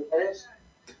signing no players.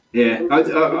 Yeah. At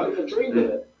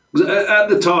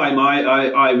the time,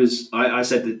 I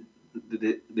said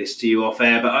this to you off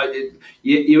air, but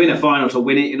you're in a final to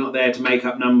win it. You're not there to make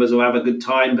up numbers or have a good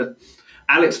time. But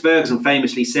Alex Ferguson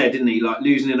famously said, didn't he, like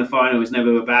losing in a final is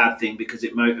never a bad thing because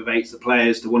it motivates the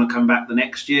players to want to come back the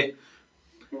next year.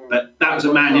 But that was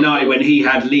at Man United when he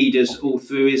had leaders all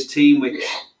through his team, which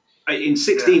in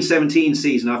 16-17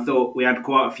 season I thought we had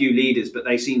quite a few leaders, but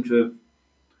they seem to have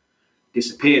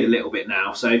disappeared a little bit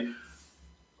now. So, and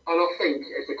I think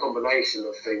it's a combination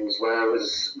of things.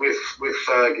 Whereas with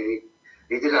Fergie,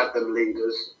 he did have them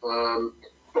leaders,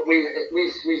 but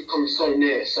we've come so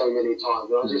near so many times.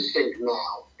 And I just think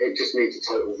now it just needs a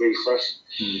total refresh.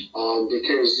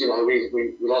 Because, you know,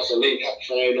 we lost a League Cup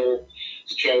final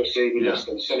to Chelsea, we lost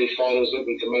in the semi-finals, didn't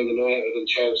we, to Man United and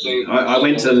Chelsea. I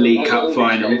went to the League Cup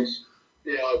final.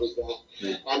 Yeah, I was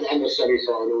there. And the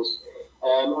semi-finals.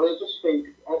 And I just think,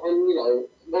 and you know,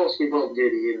 whilst we weren't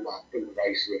really in the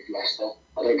race with Leicester,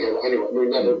 I don't care what anyone. We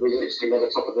literally never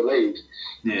top of the league.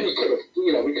 Yeah. We could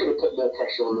have put more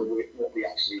pressure on than what we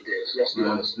actually did. Let's be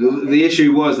honest. The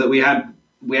issue was that we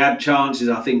had chances.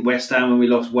 I think West Ham when we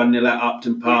lost 1-0 at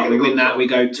Upton Park, we win that, we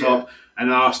go top. Yeah.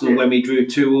 And Arsenal when we drew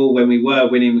 2-2, when we were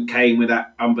winning with Kane with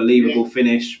that unbelievable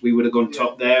finish, we would have gone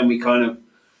top there, and we kind of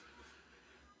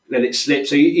let it slip.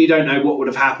 So you don't know what would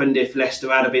have happened if Leicester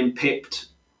had been pipped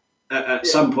at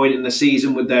some point in the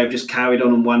season. Would they have just carried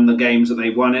on and won the games that they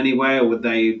won anyway, or would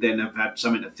they then have had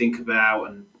something to think about?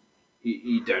 And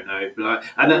you don't know. But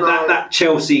that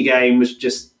Chelsea game was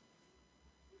just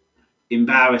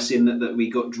embarrassing that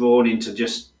we got drawn into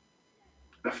just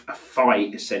a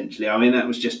fight, essentially. I mean, that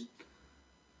was just...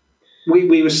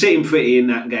 We were sitting pretty in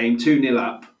that game, 2-0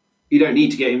 up. You don't need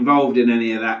to get involved in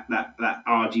any of that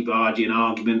argy-bargy and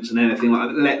arguments and anything like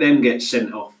that. Let them get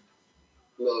sent off.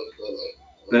 No.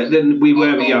 But then we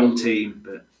were a young team.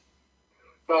 But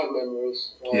bad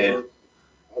memories. And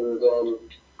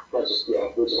we'll just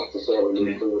have to see how we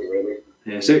move forward, really.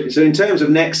 Yeah. So in terms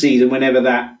of next season, whenever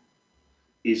that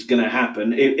is going to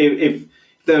happen, if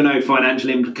there are no financial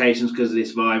implications because of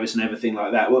this virus and everything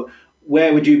like that, well,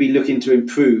 where would you be looking to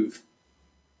improve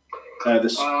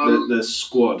the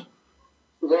squad?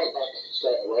 Right back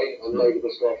straight away, and maybe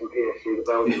this guy from PSG, the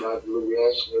Belgian lad,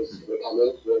 Lumiere, was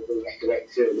coming. We'll have to wait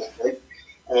to see him that day.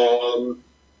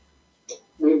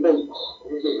 We want a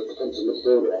defensive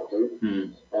midfielder, I think,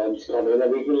 to come in. And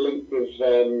we've been linked with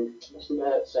what's the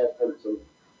guy at Southampton,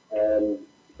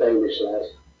 Danish lad.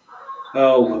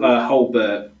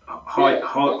 Holberg.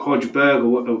 Hodgeberg, or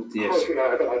what? Oh, yes. I don't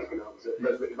know how to pronounce it,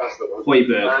 but that's the one.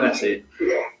 Højbjerg, that's it.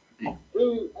 Yeah. I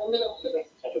think that's the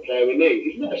type of player we need.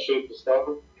 He's not a superstar,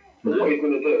 but what he's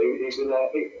going to do,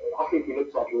 I think he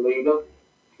looks like a leader.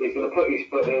 He's going to put his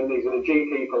foot in, he's going to G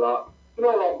people up. You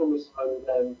know, like when we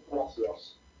signed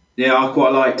Palacios. Yeah, I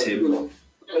quite liked him. You know,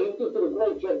 and he did a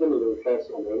great job in the first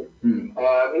one. And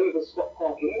even Scott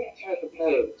Parker, you know, that type of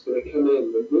player that's going to come in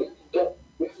and get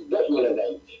one of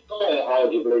them.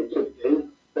 Arguably could be,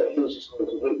 but he's just going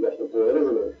to completely off the board,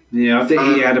 isn't he? Yeah, I think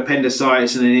he had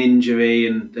appendicitis and an injury,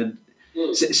 and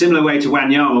similar way to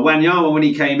Wanyama. Wanyama, when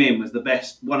he came in, was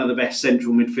one of the best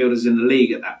central midfielders in the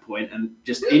league at that point, and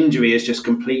just injury has just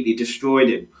completely destroyed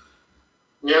him.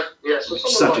 Yeah. So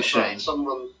such a shame.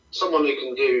 Someone who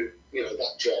can do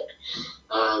that job,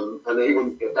 and he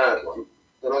wouldn't be a bad one.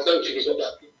 And I don't think he's got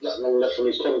that long left on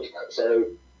his contract, so.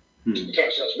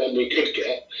 Perhaps that's one we could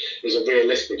get is a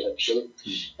realistic option.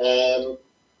 A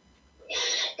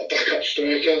backup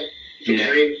striker for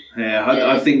Kane. Yeah,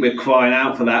 I think we're crying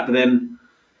out for that, but then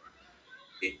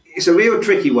it's a real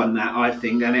tricky one, that, I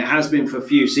think, and it has been for a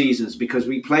few seasons because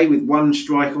we play with one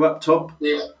striker up top.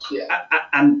 Yeah.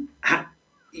 And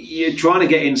you're trying to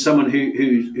get in someone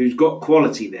who's got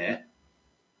quality there,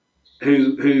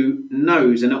 who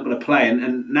knows they're not going to play,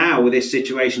 and now with this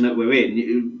situation that we're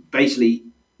in, basically.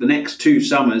 The next 2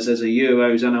 summers, there's a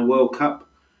Euros and a World Cup,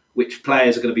 which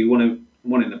players are going to be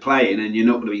wanting to play in, and you're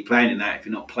not going to be playing in that if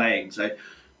you're not playing. So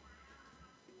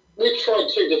we've tried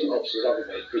 2 different options, haven't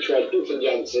we? We tried Vincent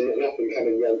Janssen, an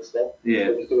up-and-coming youngster. Yeah.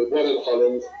 We did one in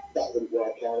Holland, that didn't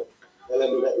work out. And then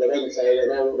we got Llorente,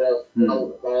 an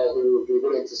older player who would be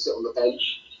willing to sit on the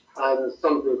bench. And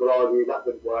some people argue that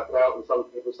didn't work out, and some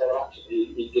people say, well,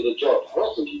 actually, he did a job. I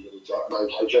don't think he did a job, an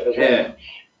okay job as well.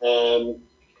 Yeah.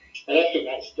 And I think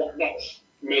that's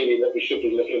mainly what we should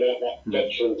be looking at, that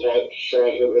veteran type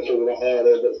striker that we're talking about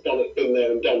earlier, that's been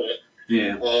there and done it.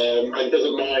 Yeah. And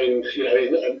doesn't mind,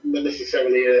 he's not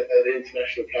necessarily an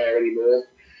international player anymore.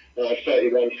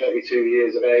 31, 32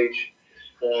 years of age.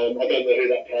 I don't know who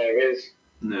that player is.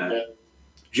 No.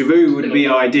 Giroud would be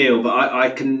ideal, but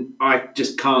I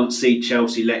just can't see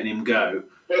Chelsea letting him go.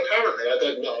 Well, apparently, I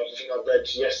don't know. I think I read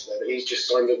yesterday that he's just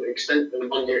signed an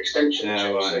 1-year extension.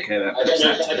 Yeah, right, okay. I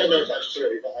don't know if that's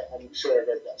true, but I'm sure I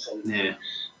read that somewhere. Yeah.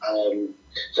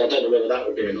 So I don't know whether that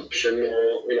would be an option,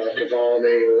 or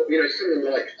Cavani, or something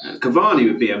like that. Cavani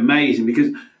would be amazing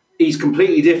because he's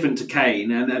completely different to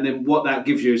Kane, and then what that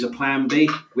gives you is a plan B,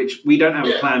 which we don't have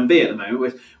a plan B at the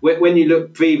moment. When you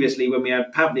look previously, when we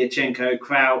had Pavlyuchenko,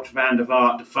 Crouch, Van der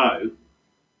Vaart, Defoe.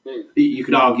 You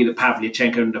could argue that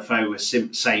Pavlyuchenko and Defoe were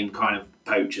same kind of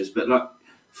poachers, but like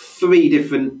 3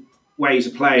 different ways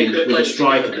of playing with a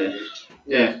striker there.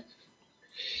 Yeah.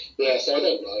 Yeah, so I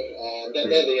don't know.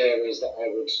 They're the areas that I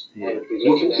would be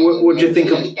looking at. What do you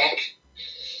think of?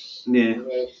 Yeah.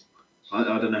 I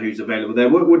don't know who's available there.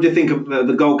 What do you think of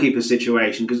the goalkeeper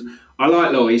situation? Because I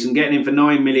like Lloris, and getting him for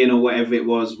 9 million or whatever it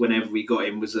was whenever we got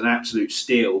him was an absolute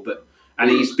steal.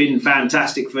 And he's been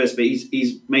fantastic for us, but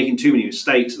he's making too many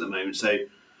mistakes at the moment. So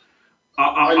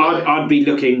I'd be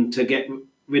looking to get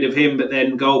rid of him, but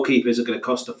then goalkeepers are going to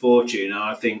cost a fortune. And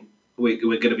I think we're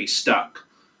going to be stuck.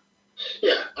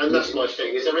 Yeah, and that's my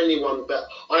thing. Is there anyone that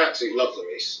I absolutely love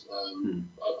Lloris?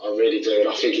 I really do, and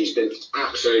I think he's been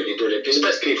absolutely brilliant. He's the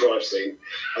best keeper I've seen.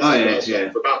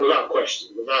 Without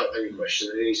question, without any question.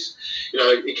 And he's,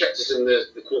 he kept us in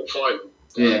the quarter final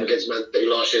against Man City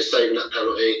last year, saving that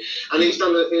penalty, and he's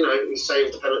done he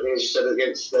saved the penalty, as you said,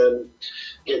 against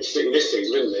City this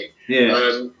season, didn't he?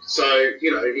 Yeah. So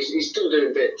he's still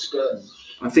doing bits, but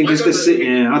I think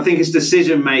his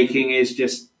decision making is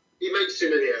just. He makes too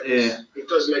many errors. Yeah. He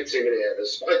does make too many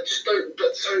errors. I just don't.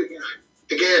 But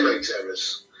De Gea makes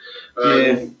errors.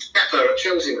 Pepper at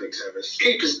Chelsea makes errors.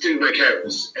 Keepers do make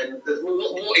errors, and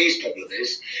what his problem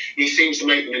is, he seems to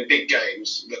make them in big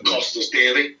games that cost us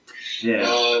dearly. Yeah.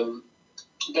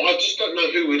 But I just don't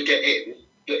know who would get in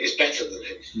that is better than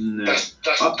him. No. That's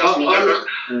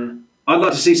I'd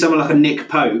like to see someone like a Nick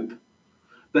Pope,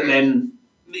 but then,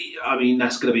 I mean,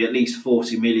 that's going to be at least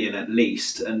 40 million at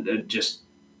least, and just.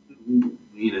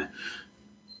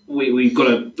 We've got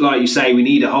to, like you say, we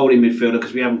need a holding midfielder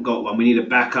because we haven't got one. We need a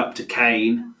backup to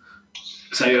Kane.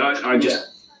 So I just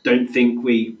don't think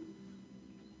we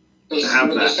have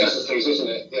that. It's necessities, isn't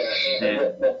it?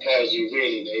 Yeah. What players you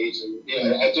really need,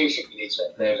 and I do think we need to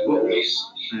upgrade Lloris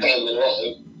down the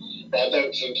line, but I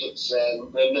don't think it's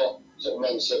we're not sort of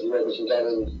Man City where we can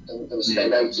go and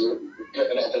spend 80, put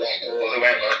another or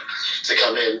whoever to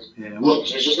come in. Yeah. We're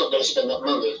just not going to spend that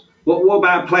money. What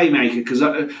about playmaker? Because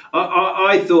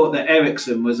I thought that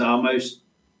Eriksen was our most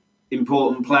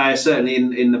important player, certainly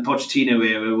in the Pochettino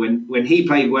era. When he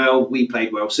played well, we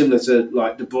played well, similar to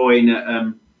like De Bruyne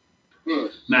at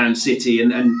Man City,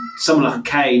 and someone like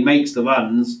Kane makes the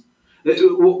runs.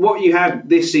 What you had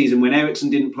this season when Eriksen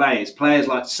didn't play is players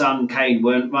like Son, Kane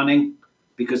weren't running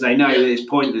because they know that it's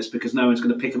pointless because no one's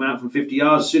going to pick them out from 50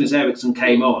 yards. As soon as Eriksen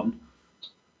came on,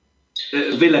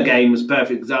 the Villa game was a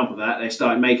perfect example of that. They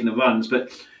started making the runs. But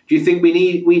do you think we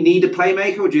need a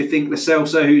playmaker, or do you think Lo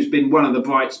Celso, who's been one of the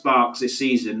bright sparks this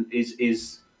season,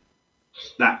 is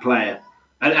that player?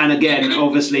 And again,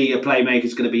 obviously, a playmaker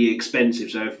is going to be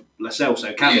expensive. So if Lo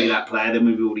Celso can be that player, then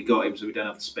we've already got him, so we don't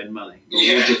have to spend money. What do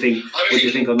you think? What do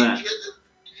you think on that?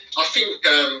 I think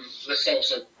Lo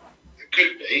Celso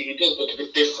could be. He does look a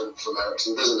bit different from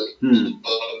Eriksen, doesn't he?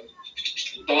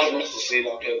 But I'd love to see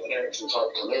like an Eriksen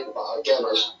type come in. But again,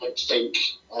 I don't think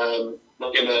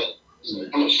we're going to.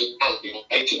 How much is that?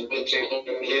 18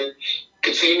 million.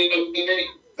 Coutinho, maybe?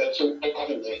 That's all,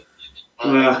 haven't they?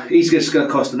 Well, he's just going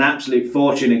to cost an absolute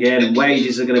fortune again, and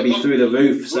wages are going to be through the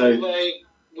roof. So will they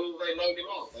load him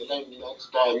off? They load him off to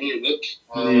Bayern Munich.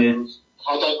 I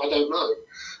don't know.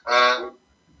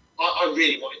 I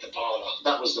really wanted Dybala.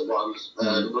 That was the one.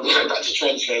 We're going back to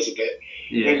transfers a bit.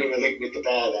 When we were linked with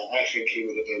Dybala, I think he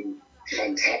would have been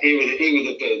fantastic. He would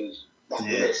have been that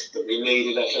list that we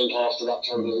needed, I think, after that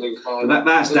Champions League final.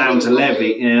 That's down to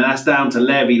Levy. Yeah, that's down to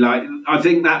Levy. Like, I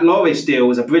think that Lloris deal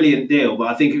was a brilliant deal, but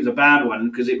I think it was a bad one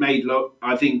because it made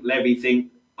I think Levy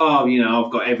think,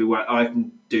 I've got everywhere. I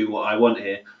can do what I want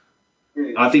here.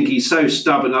 I think he's so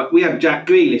stubborn. Like, we had Jack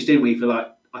Grealish, didn't we,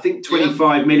 for I think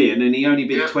 25 million, and he only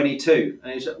bid 22.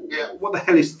 And it's what the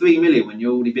hell is 3 million when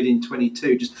you're already bidding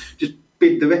 22? Just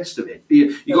bid the rest of it.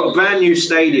 You got a brand new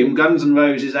stadium, Guns N'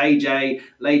 Roses, AJ,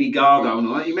 Lady Gaga, and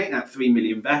all that. You make that 3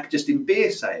 million back just in beer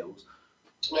sales.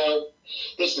 Well,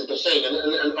 this is the thing,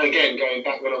 and again, going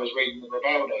back when I was reading the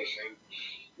Rivaldo thing,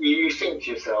 you think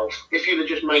to yourself, if you'd have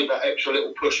just made that extra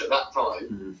little push at that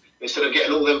time, instead of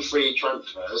getting all them free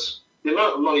transfers, the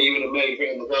amount of money you would have made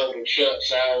around the world in shirt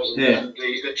sales and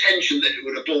the attention that it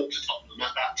would have brought to Tottenham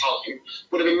at that time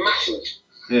would have been massive.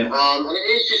 Yeah. And it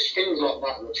is just things like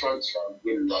that in the transfer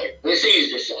window. And it's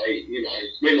easy to say,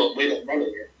 we're not running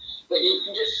it, but you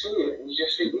can just see it and you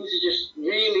just think these are just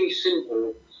really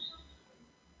simple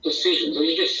decisions. As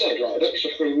you just said, an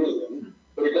extra 3 million,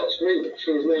 but it got Grealish,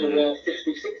 who's now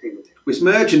 50, 60 million. With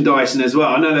merchandising as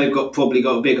well, I know they've probably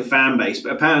got a bigger fan base,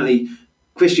 but apparently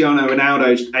Cristiano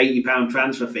Ronaldo's £80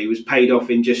 transfer fee was paid off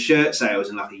in just shirt sales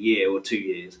in like a year or 2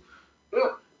 years.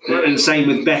 Yeah. And same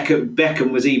with Beckham. Beckham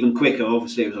was even quicker.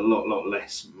 Obviously, it was a lot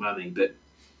less money, but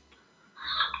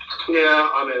yeah,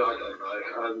 I don't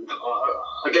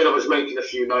know. Again, I was making a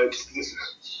few notes.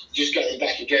 Just getting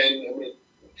back again. I mean,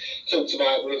 talked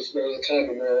about there was a time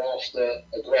when we were after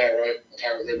Aguero.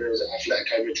 Apparently, there was at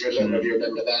Atletico Madrid. I don't know if you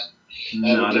remember that.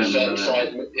 No, I don't remember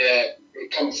that. Yeah,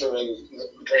 it comes through in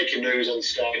breaking news on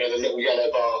Sky, the little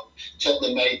yellow bar,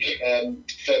 Tottenham make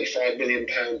 £35 million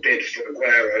bid for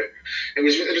Aguero. It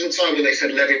was a time when they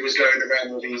said Levy was going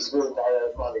around with his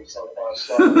wheelbarrow of money trying to buy a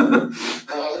start.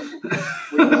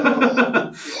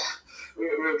 We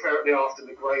were apparently after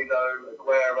Negredo,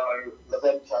 Aguero,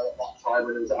 Levente at that time,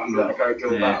 and it was Atletico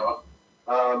Bilbao.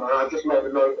 And I just made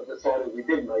a note of the signings we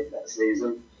did make that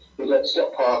season. We got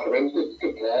Scott Parker in, good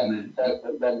player.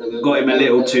 Got him a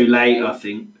little too late, I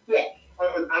think. Yeah,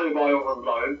 and Adebayor on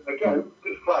loan. Again,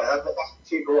 good player, but that's the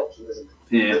cheaper option, isn't it?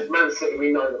 Yeah. With Man City,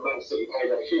 we know that Man City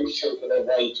paid a huge chunk of their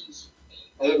wages.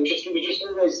 And we just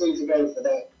always seem to go for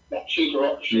that cheaper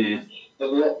option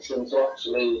than the option to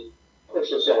actually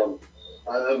push us on.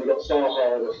 And then we got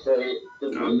Zaha on a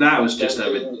free. That was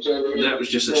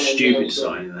just a stupid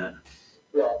signing, that.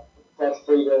 Yeah, that's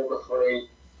free going for free.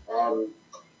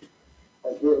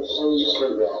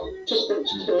 Just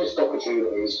missed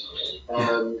opportunities.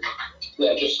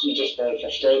 Just very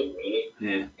frustrating, really.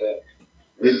 Yeah. But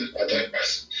I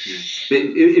digress. But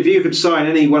if you could sign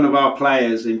any one of our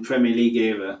players in Premier League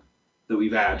era that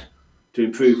we've had to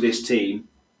improve this team,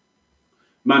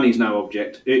 money's no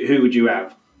object. Who would you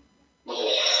have?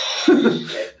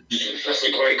 That's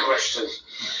a great question.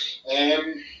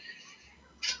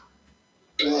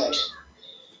 God.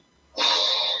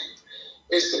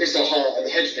 It's the heart and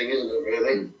head thing, isn't it,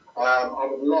 really? I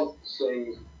would love to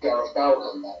see Gareth Bale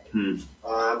come back.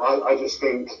 I just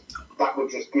think that would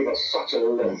just give us such a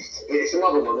lift. It's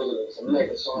another one, isn't it? It's a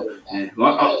mega signing. Yeah.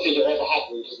 Well, I don't think it'll ever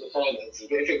happen because of the finances,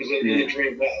 but if it was in the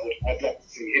dream world, I'd love to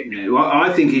see him. Yeah. Well,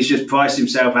 I think he's just priced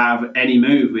himself out of any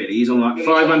move, really. He's on like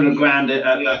 500 grand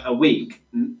a week.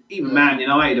 Even Man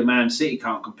United and Man City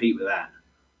can't compete with that.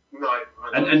 No.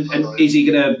 And is he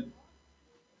going to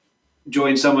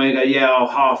join somewhere and go,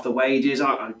 half the wages?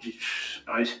 I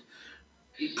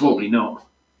probably not.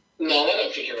 No, I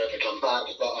don't think he'll ever come back,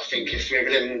 but I think if we're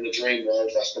living in the dream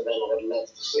world, that's the one I would love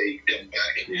to see come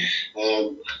back. Yeah.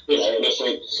 And if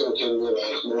we're talking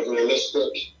more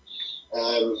realistic,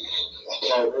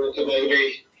 Kyle Walker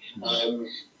maybe,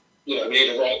 we need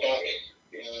a right back.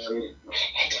 I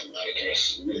don't know,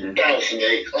 Chris. Bale for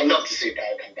me, I'd love to see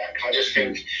Bale come back. I just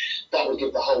think that would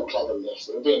give the whole club a lift.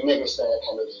 It would be a mega star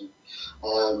coming in.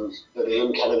 There'd be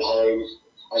him coming home,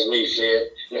 as we see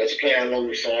it, to play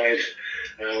alongside.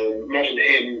 Imagine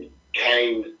him,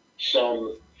 Kane,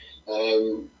 Son,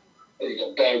 you've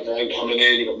got Bergwijn coming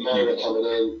in, you've got Moira coming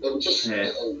in, and just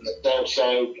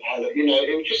Delso,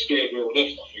 it would just be a real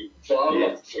lift, I think. So I'd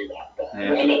love to see that. But I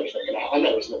know it's not going to happen. I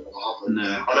know it's not going to happen.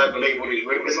 No. I don't believe all these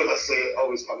rumours when I see it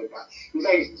always coming back. His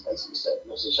agent's basically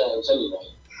stepping us a chance anyway.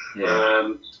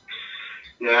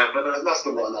 But that's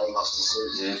the one I'd love to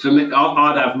see. Yeah. For me,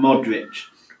 I'd have Modric.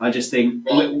 I just think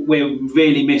we're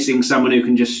really missing someone who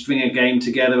can just string a game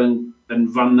together and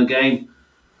run the game.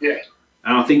 Yeah.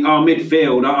 And I think our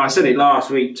midfield, I said it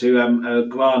last week to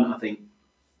Grant, I think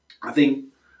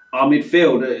our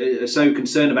midfield are so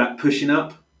concerned about pushing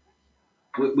up.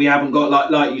 We haven't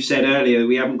got, like you said earlier,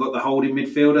 we haven't got the holding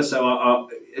midfielder. So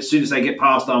as soon as they get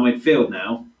past our midfield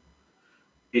now,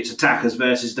 it's attackers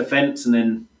versus defence, and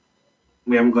then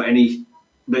we haven't got any.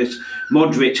 But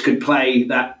Modric could play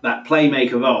that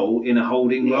playmaker role in a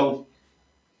holding role.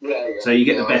 So you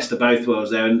get the best of both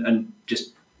worlds there, and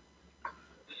just.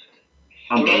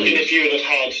 Imagine if you would have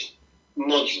had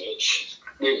Modric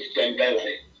with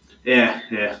Dembele. Yeah.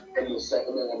 In the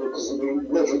second half, because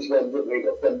Modric went with me,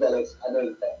 but Dembele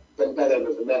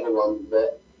was another one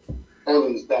that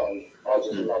on his day, I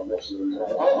just love watching him play.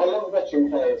 I love watching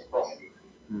players play,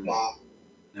 but.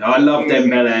 I love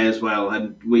Dembele as well,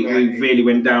 and we really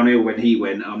went downhill when he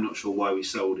went. I'm not sure why we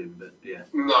sold him, but yeah.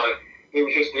 No, it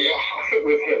was just I think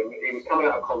with him, he was coming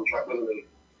out of contract, wasn't he?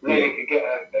 Then he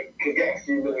could get a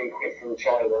few million quid from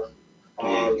China.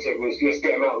 So it was just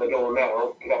get him out the door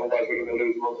now, because otherwise we're going to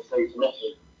lose him on the free for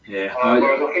nothing. Yeah.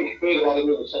 Whereas I think if we'd have had him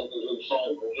in the Champions League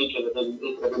final, he could have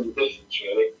been the difference,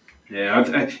 really. Yeah,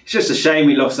 it's just a shame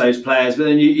we lost those players. But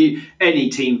then any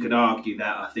team could argue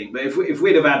that, I think. But if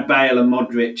we'd have had Bale and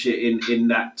Modric in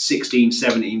that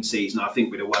 16-17 season, I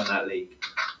think we'd have won that league.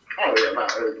 Oh yeah,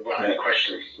 without any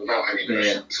question. Without any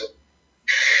question.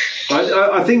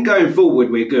 I think going forward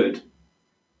we're good.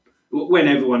 When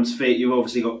everyone's fit, you've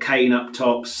obviously got Kane up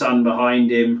top, Son behind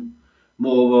him,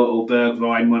 Moura or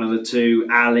Bergwijn, one of the two.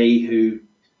 Ali, who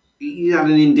he had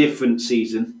an indifferent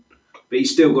season, but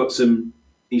he's still got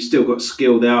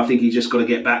skill there. I think he's just got to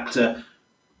get back to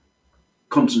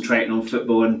concentrating on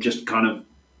football and just kind of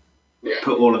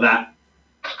put all of that,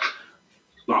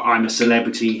 like I'm a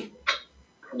celebrity,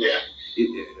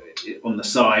 on the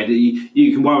side.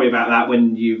 You can worry about that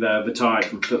when you've retired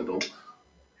from football.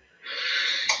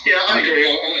 Yeah, I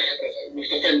agree.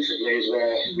 Defensively is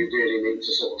where we really need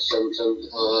to sort of strengthen.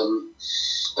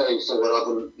 Going forward, I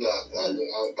wouldn't,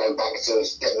 going back to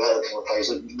getting Ericsson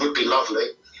replacement would be lovely.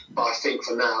 But I think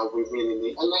for now, we really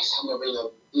need, and that's how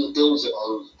Mourinho builds it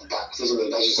on the backs, isn't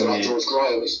it? As you said, like George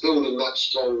Graham, it's building that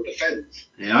strong defence.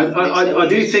 Yeah, I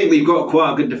do think we've got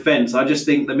quite a good defence. I just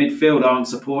think the midfield aren't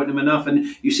supporting them enough.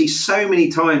 And you see so many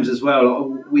times as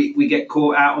well, we get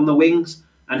caught out on the wings,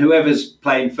 and whoever's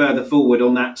playing further forward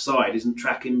on that side isn't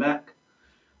tracking back,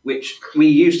 which we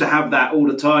used to have that all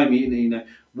the time. You know,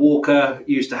 Walker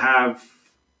used to have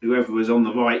whoever was on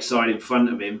the right side in front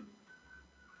of him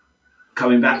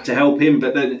coming back to help him,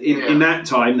 but then in that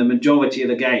time, the majority of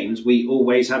the games, we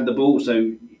always had the ball, so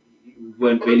we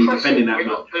weren't really defending that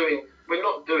much. We're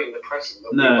not doing the pressing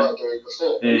that we were doing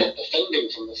before. We're not defending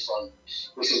from the front,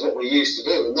 which is what we used to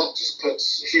do, and that just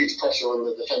puts huge pressure on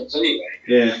the defence anyway.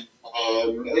 Yeah.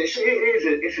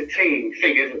 It's a team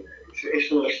thing, isn't it? It's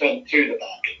all the front to the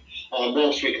back.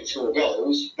 Whilst we can score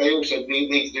goals, they also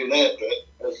need to do their bit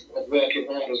of working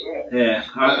hard as well. Yeah,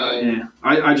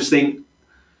 I just think,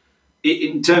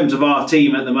 in terms of our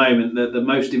team at the moment, that the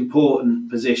most important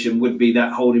position would be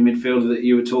that holding midfielder that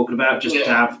you were talking about, just to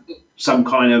have some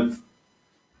kind of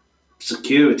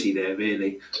security there,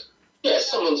 really. Yeah,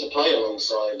 someone to play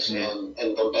alongside and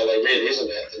Ndombele, really, isn't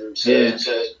it? And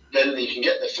then you can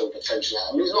get the full potential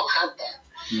out. I mean, he's not had that.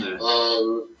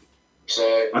 No.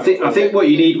 So I think what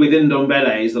you need with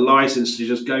Ndombele is the licence to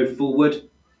just go forward.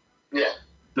 Yeah.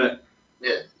 But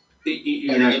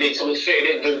you need someone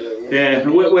fitting in, don't you? Yeah,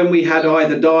 when we had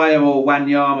either Dyer or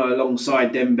Wanyama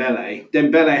alongside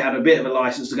Dembele had a bit of a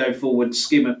licence to go forward,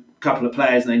 skim a couple of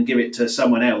players and then give it to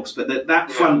someone else. But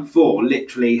that front four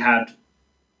literally had,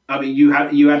 I mean, you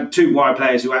had two wide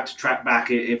players who had to track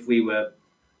back if we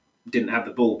didn't have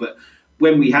the ball. But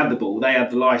when we had the ball, they had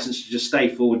the licence to just stay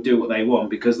forward, do what they want,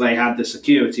 because they had the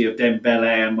security of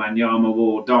Dembele and Wanyama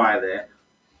or Dyer there.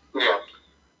 Yeah.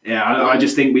 Yeah, I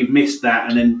just think we've missed that,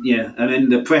 and then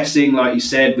the pressing, like you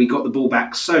said, we got the ball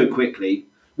back so quickly.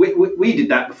 We did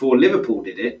that before Liverpool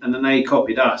did it, and then they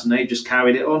copied us, and they just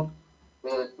carried it on.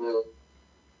 But they've moved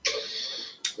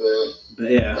forward.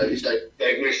 We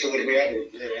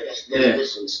haven't. That's the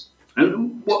difference.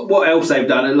 And what else they've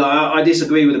done? Like, I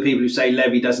disagree with the people who say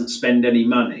Levy doesn't spend any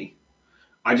money.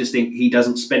 I just think he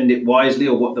doesn't spend it wisely,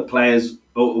 or what the players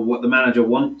or what the manager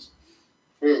wants.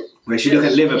 Whereas you look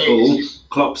at Liverpool,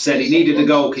 Klopp said he needed a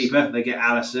goalkeeper, they get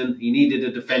Alisson. He needed a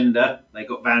defender, they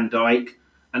got Van Dijk.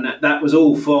 And that was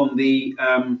all from the...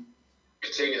 Coutinho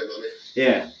money.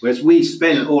 Yeah, whereas we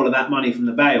spent all of that money from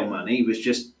the Bale money. It was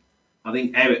just, I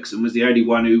think Eriksen was the only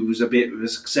one who was a bit of a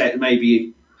success.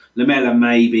 Maybe Lamella,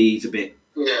 maybe he's a bit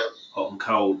hot and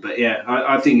cold. But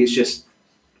I think it's just...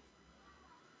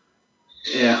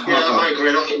 I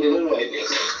agree. I think we've always...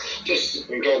 Just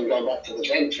going back to the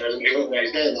transfer, we've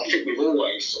always done. I think we've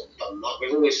always sort of done that.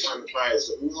 We've always signed players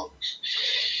that were not.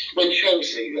 When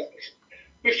Chelsea,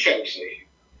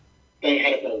 they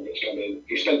had a Abramovich come in,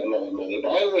 who spent a lot of money, but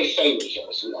I always say with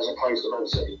Chelsea, as opposed to Man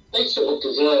City, they sort of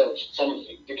deserved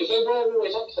something, because they were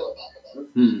always up to the back of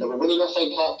them. They were winning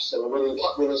FA Cups, they were winning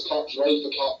Cup Winners' Cups,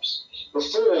 UEFA Cups,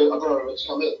 before Abramovich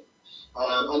come in.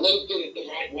 And they did it the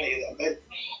right way.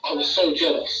 I was so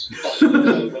jealous back in the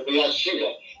day when we had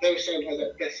Sugar. They were saying players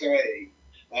like Desiree,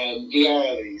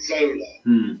 Viali, Zola,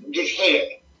 just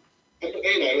Hoyt.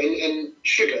 And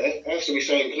Sugar, after we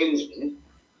signed Klinsmann,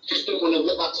 just didn't want to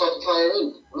let that type of player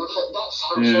in. And I thought that's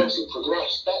how Chelsea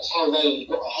progressed. That's how they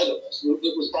got ahead of us. And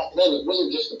it was back then. It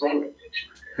wasn't just Abramovich.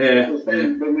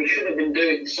 When we should have been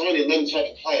signing them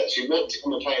type of players who want to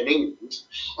come and play in England,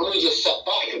 and we just sat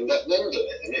back and let them do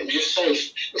it. And it was just so...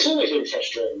 It's always been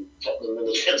frustrating, Tottenham, in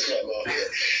the transfer market.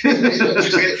 It's not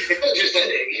just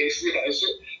anything. As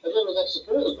long as I've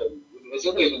supported them, there's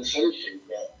always been something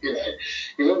that,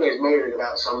 you're always moaning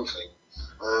about something.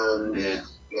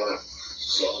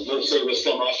 So we'll see this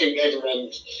summer. I think everyone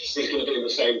is going to be in the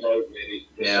same boat, really.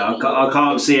 Yeah, I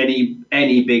can't see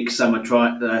any big summer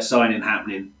signing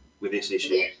happening with this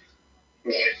issue.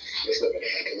 No, it's not going to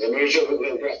happen. And we're sure we'll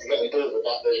have to get on board with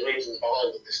that. There's reasons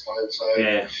behind it this time, so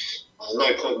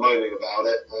no point moaning about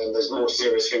it. There's more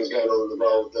serious things going on in the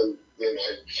world than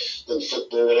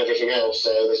football and everything else.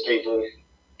 So there's people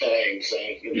dying. So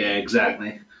yeah,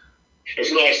 exactly.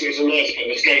 It's nice. It's a nice kind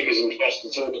of escapism for us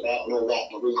to talk about and all that,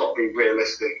 but we've got to be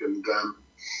realistic and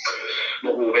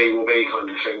what will be kind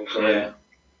of thing. So.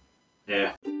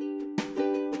 Yeah.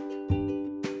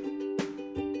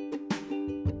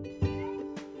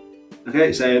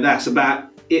 Okay, so that's about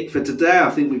it for today. I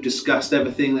think we've discussed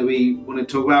everything that we want to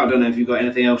talk about. I don't know if you've got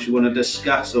anything else you want to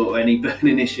discuss or any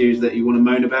burning issues that you want to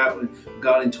moan about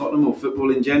regarding Tottenham or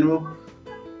football in general.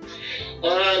 No,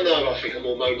 I think I'm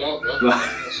all moaned out now.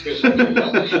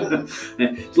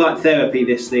 It's like therapy,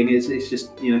 this thing. It's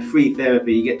just, free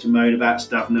therapy. You get to moan about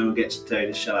stuff no one gets to tell you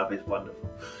to shut up. It's wonderful.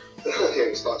 Yeah,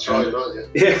 you start charging, aren't you?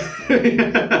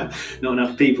 Yeah. Not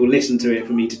enough people listen to it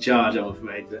for me to charge, I'm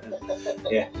afraid. But,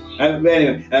 yeah. But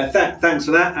anyway, thanks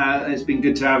for that. It's been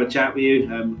good to have a chat with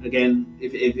you. Again,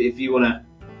 if you want to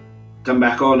come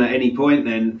back on at any point,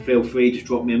 then feel free to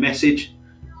drop me a message.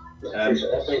 Thank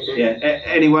you. Yeah.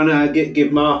 Anyone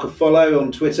give Mark a follow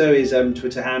on Twitter? His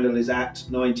Twitter handle is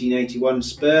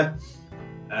 @1981spur.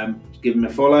 Give him a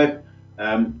follow.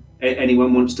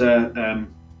 Anyone wants to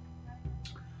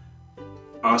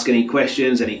ask any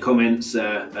questions, any comments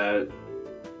on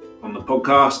the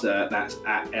podcast, that's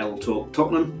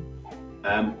 @LTalkTottenham.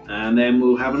 And then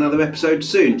we'll have another episode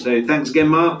soon. So thanks again,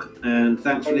 Mark, and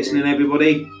thanks for listening,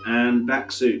 everybody, and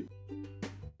back soon.